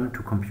program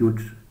to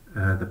compute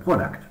the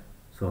product.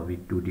 So we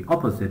do the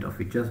opposite of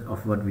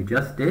what we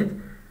just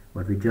did.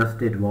 What we just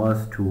did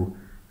was to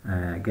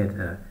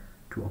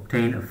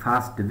obtain a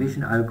fast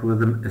division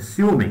algorithm,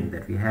 assuming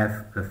that we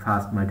have a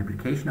fast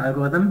multiplication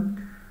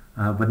algorithm.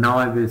 But now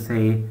I will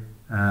say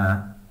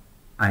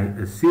I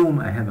assume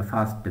I have a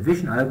fast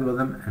division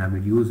algorithm, and I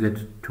will use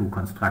it to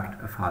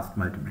construct a fast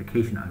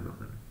multiplication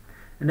algorithm.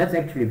 And that's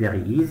actually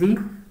very easy.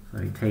 So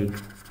we take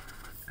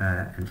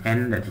an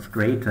n that is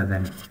greater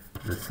than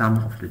the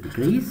sum of the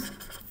degrees,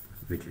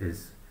 which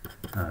is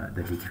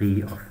the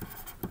degree of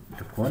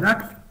the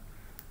product.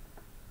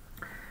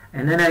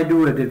 And then I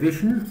do a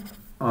division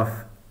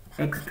of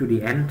x to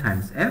the n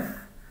times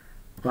f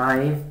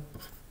by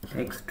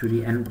x to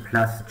the n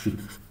plus g.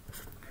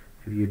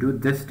 If you do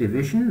this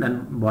division,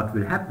 then what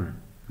will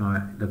happen?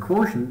 Now, the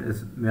quotient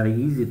is very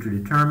easy to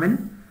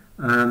determine.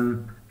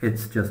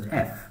 It's just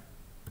f,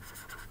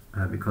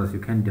 because you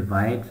can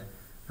divide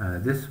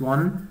this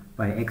one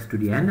by x to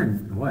the n,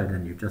 and well,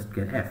 then you just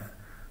get f.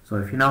 So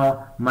if you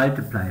now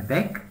multiply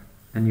back,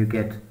 then you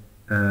get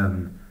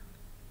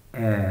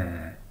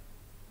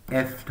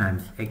f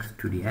times x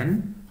to the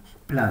n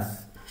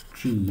plus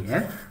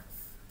gf,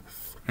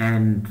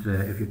 and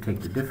if you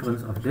take the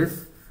difference of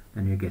this,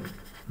 then you get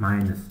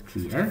minus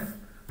gf.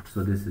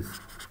 So this is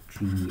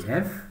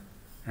gf,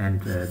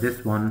 and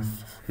this one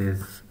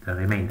is the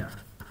remainder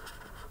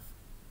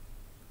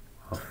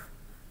of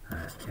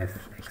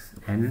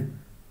fxn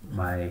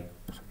by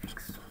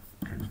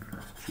xn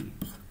plus g.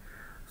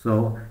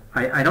 So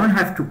I don't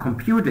have to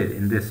compute it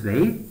in this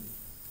way.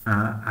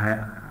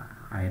 I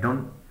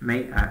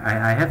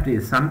have the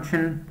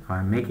assumption, or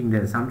I'm making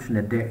the assumption,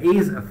 that there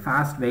is a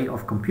fast way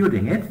of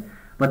computing it,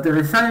 but the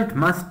result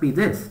must be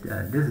this.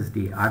 This is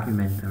the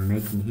argument I'm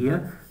making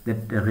here,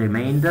 that the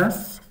remainder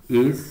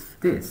is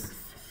this.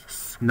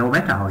 No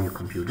matter how you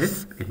compute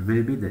it, it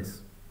will be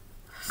this.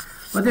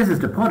 But this is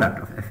the product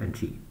of f and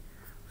g.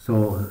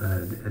 So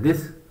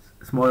this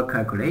small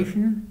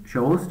calculation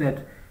shows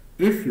that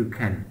if you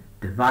can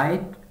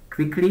divide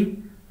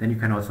quickly, then you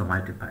can also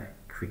multiply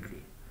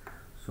quickly.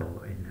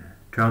 So in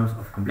terms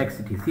of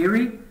complexity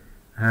theory,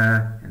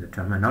 in the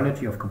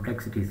terminology of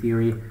complexity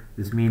theory,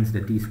 this means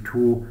that these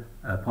two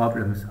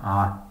problems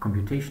are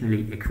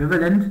computationally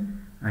equivalent.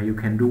 You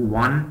can do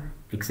one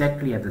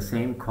exactly at the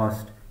same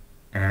cost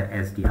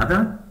as the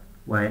other,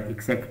 where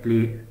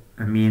exactly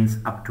means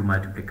up to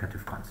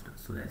multiplicative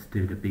constants. So there's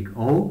still the big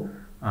O,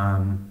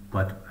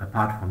 but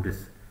apart from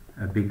this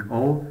big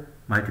O,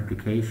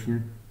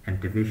 multiplication and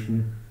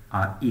division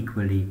are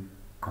equally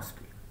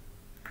costly.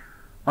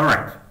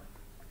 Alright,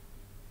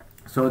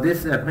 so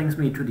this brings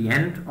me to the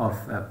end of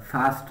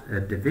fast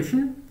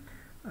division,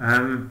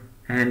 and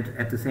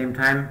at the same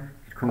time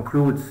it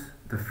concludes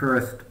the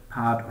first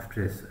part of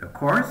this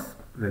course,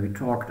 where we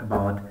talked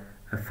about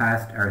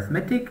fast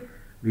arithmetic.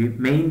 We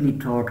mainly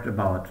talked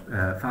about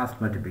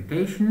fast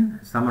multiplication,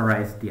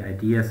 summarized the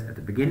ideas at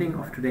the beginning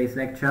of today's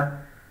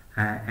lecture,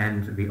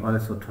 and we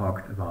also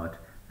talked about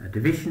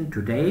division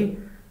today.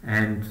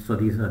 And so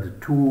these are the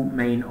two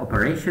main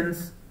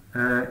operations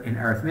in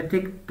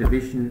arithmetic,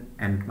 division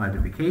and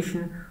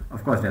multiplication.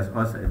 Of course, there's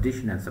also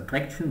addition and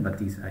subtraction, but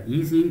these are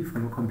easy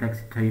from a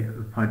complexity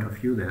point of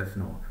view. There's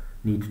no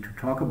need to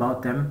talk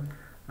about them.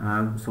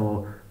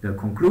 So the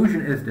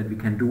conclusion is that we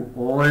can do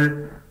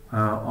all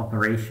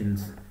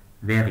operations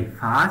very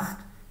fast.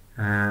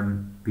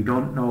 We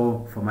don't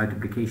know for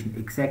multiplication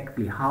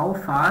exactly how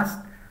fast,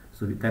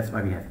 so that's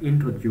why we have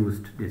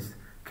introduced this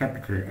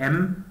capital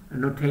M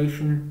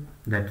notation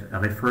that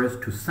refers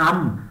to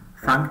some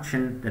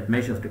function that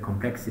measures the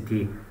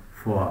complexity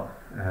for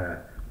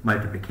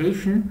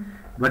multiplication.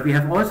 But we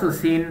have also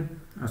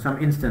seen some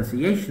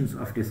instantiations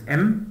of this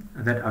M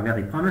that are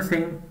very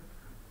promising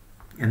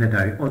and that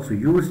are also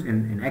used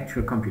in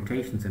actual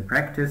computations in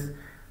practice.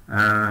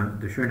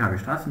 The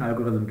Schönhabe-Strassen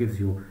algorithm gives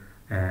you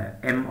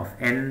m of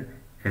n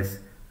is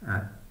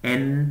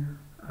n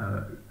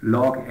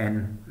log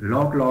n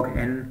log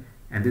n,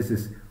 and this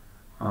is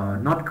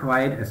not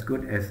quite as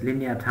good as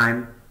linear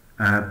time,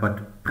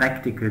 but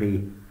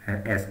practically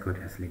as good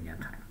as linear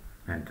time.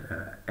 And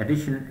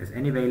addition is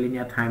anyway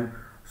linear time,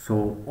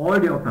 so all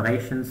the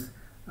operations,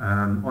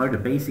 all the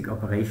basic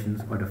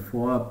operations, all the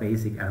 4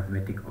 basic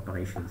arithmetic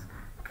operations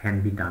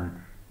can be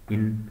done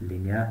in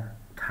linear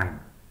time.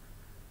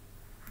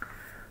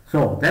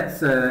 So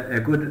that's a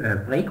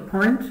good break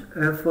point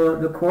for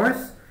the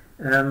course.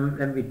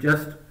 Let me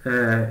just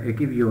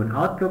give you an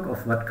outlook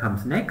of what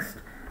comes next.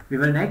 We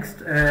will next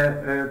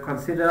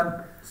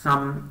consider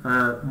some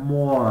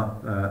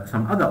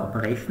some other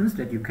operations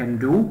that you can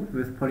do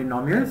with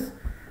polynomials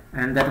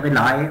and that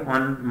rely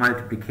on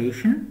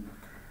multiplication,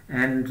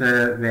 and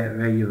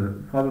where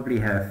you probably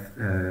have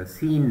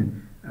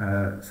seen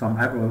some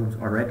algorithms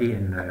already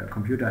in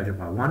Computer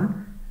Algebra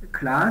 1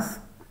 class.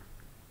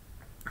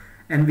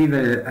 And we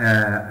will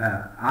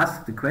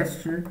ask the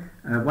question,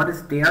 what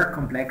is their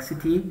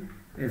complexity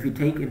if we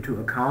take into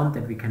account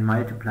that we can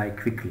multiply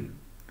quickly?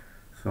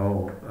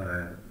 So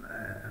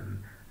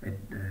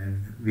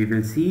we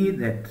will see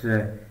that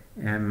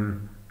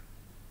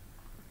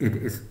it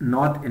is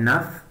not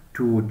enough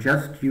to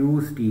just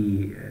use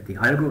the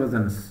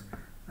algorithms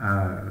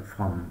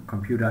from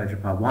Computer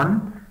Algebra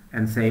 1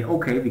 and say,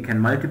 okay, we can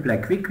multiply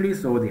quickly,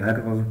 so the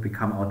algorithms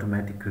become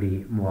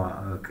automatically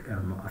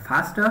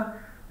faster.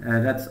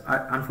 That's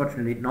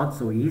unfortunately not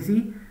so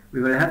easy.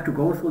 We will have to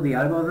go through the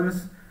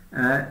algorithms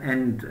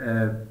and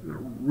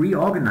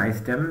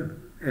reorganize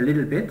them a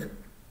little bit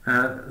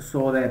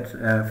so that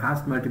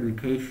fast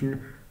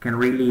multiplication can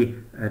really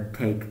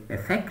take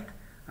effect.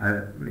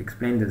 I'll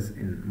explain this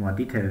in more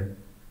detail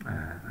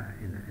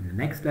in the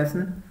next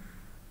lesson.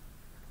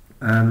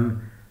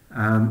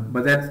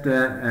 But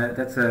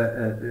that's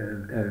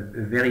a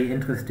very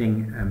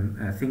interesting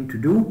thing to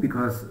do,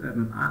 because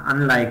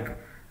unlike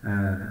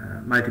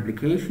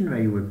multiplication,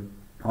 where you will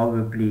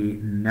probably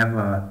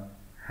never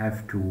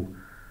have to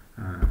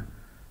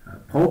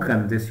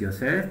program this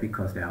yourself,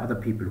 because there are other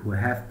people who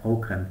have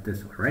programmed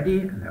this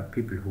already, and there are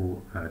people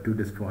who do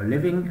this for a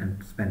living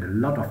and spend a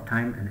lot of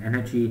time and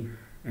energy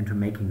into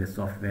making the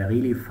software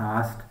really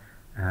fast,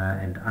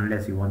 and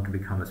unless you want to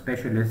become a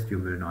specialist, you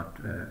will not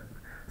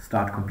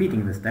start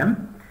competing with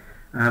them.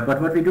 But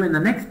what we do in the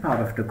next part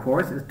of the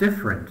course is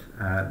different.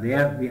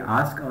 There we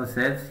ask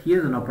ourselves,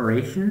 here's an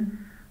operation,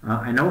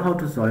 I know how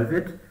to solve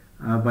it,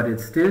 but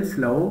it's still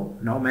slow,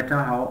 no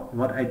matter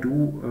what I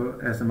do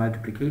as a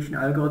multiplication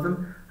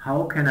algorithm.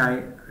 How can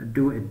I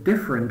do it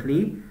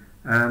differently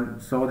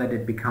so that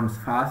it becomes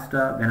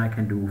faster when I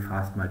can do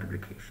fast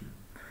multiplication?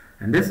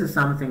 And this is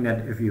something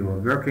that if you are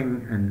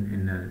working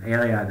in an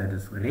area that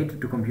is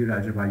related to computer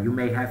algebra, you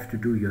may have to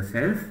do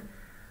yourself,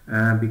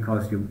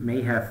 because you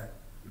may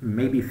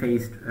be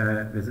faced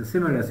with a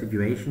similar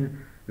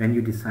situation when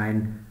you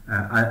design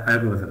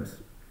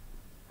algorithms.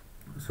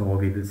 So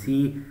we will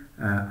see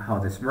how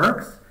this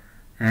works,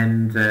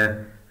 and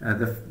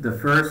the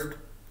first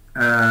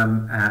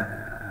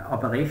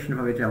operation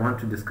for which I want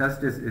to discuss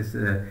this is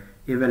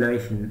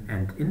evaluation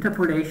and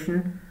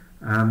interpolation.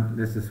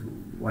 This is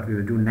what we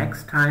will do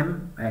next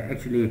time.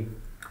 Actually,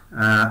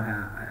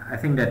 I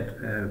think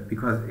that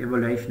because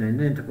evaluation and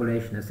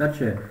interpolation is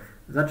such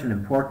an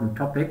important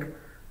topic,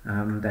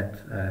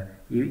 that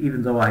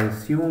even though I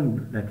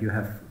assume that you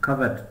have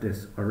covered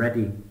this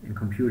already in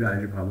Computer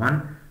Algebra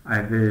 1,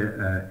 I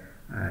will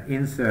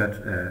insert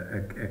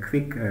a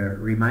quick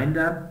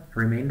reminder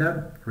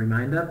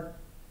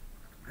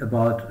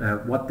about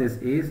what this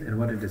is and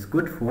what it is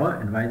good for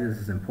and why this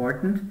is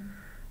important,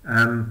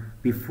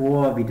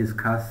 before we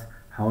discuss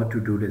how to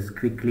do this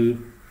quickly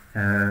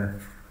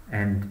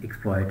and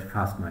exploit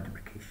fast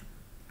multiplication.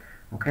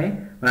 Okay,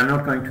 but I'm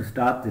not going to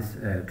start this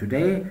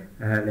today.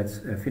 Let's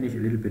finish a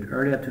little bit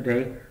earlier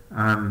today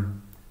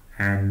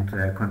and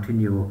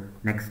continue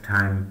next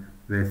time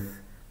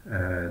with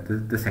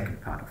the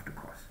second part of the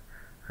course.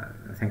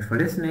 Thanks for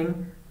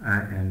listening,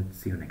 and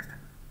see you next time.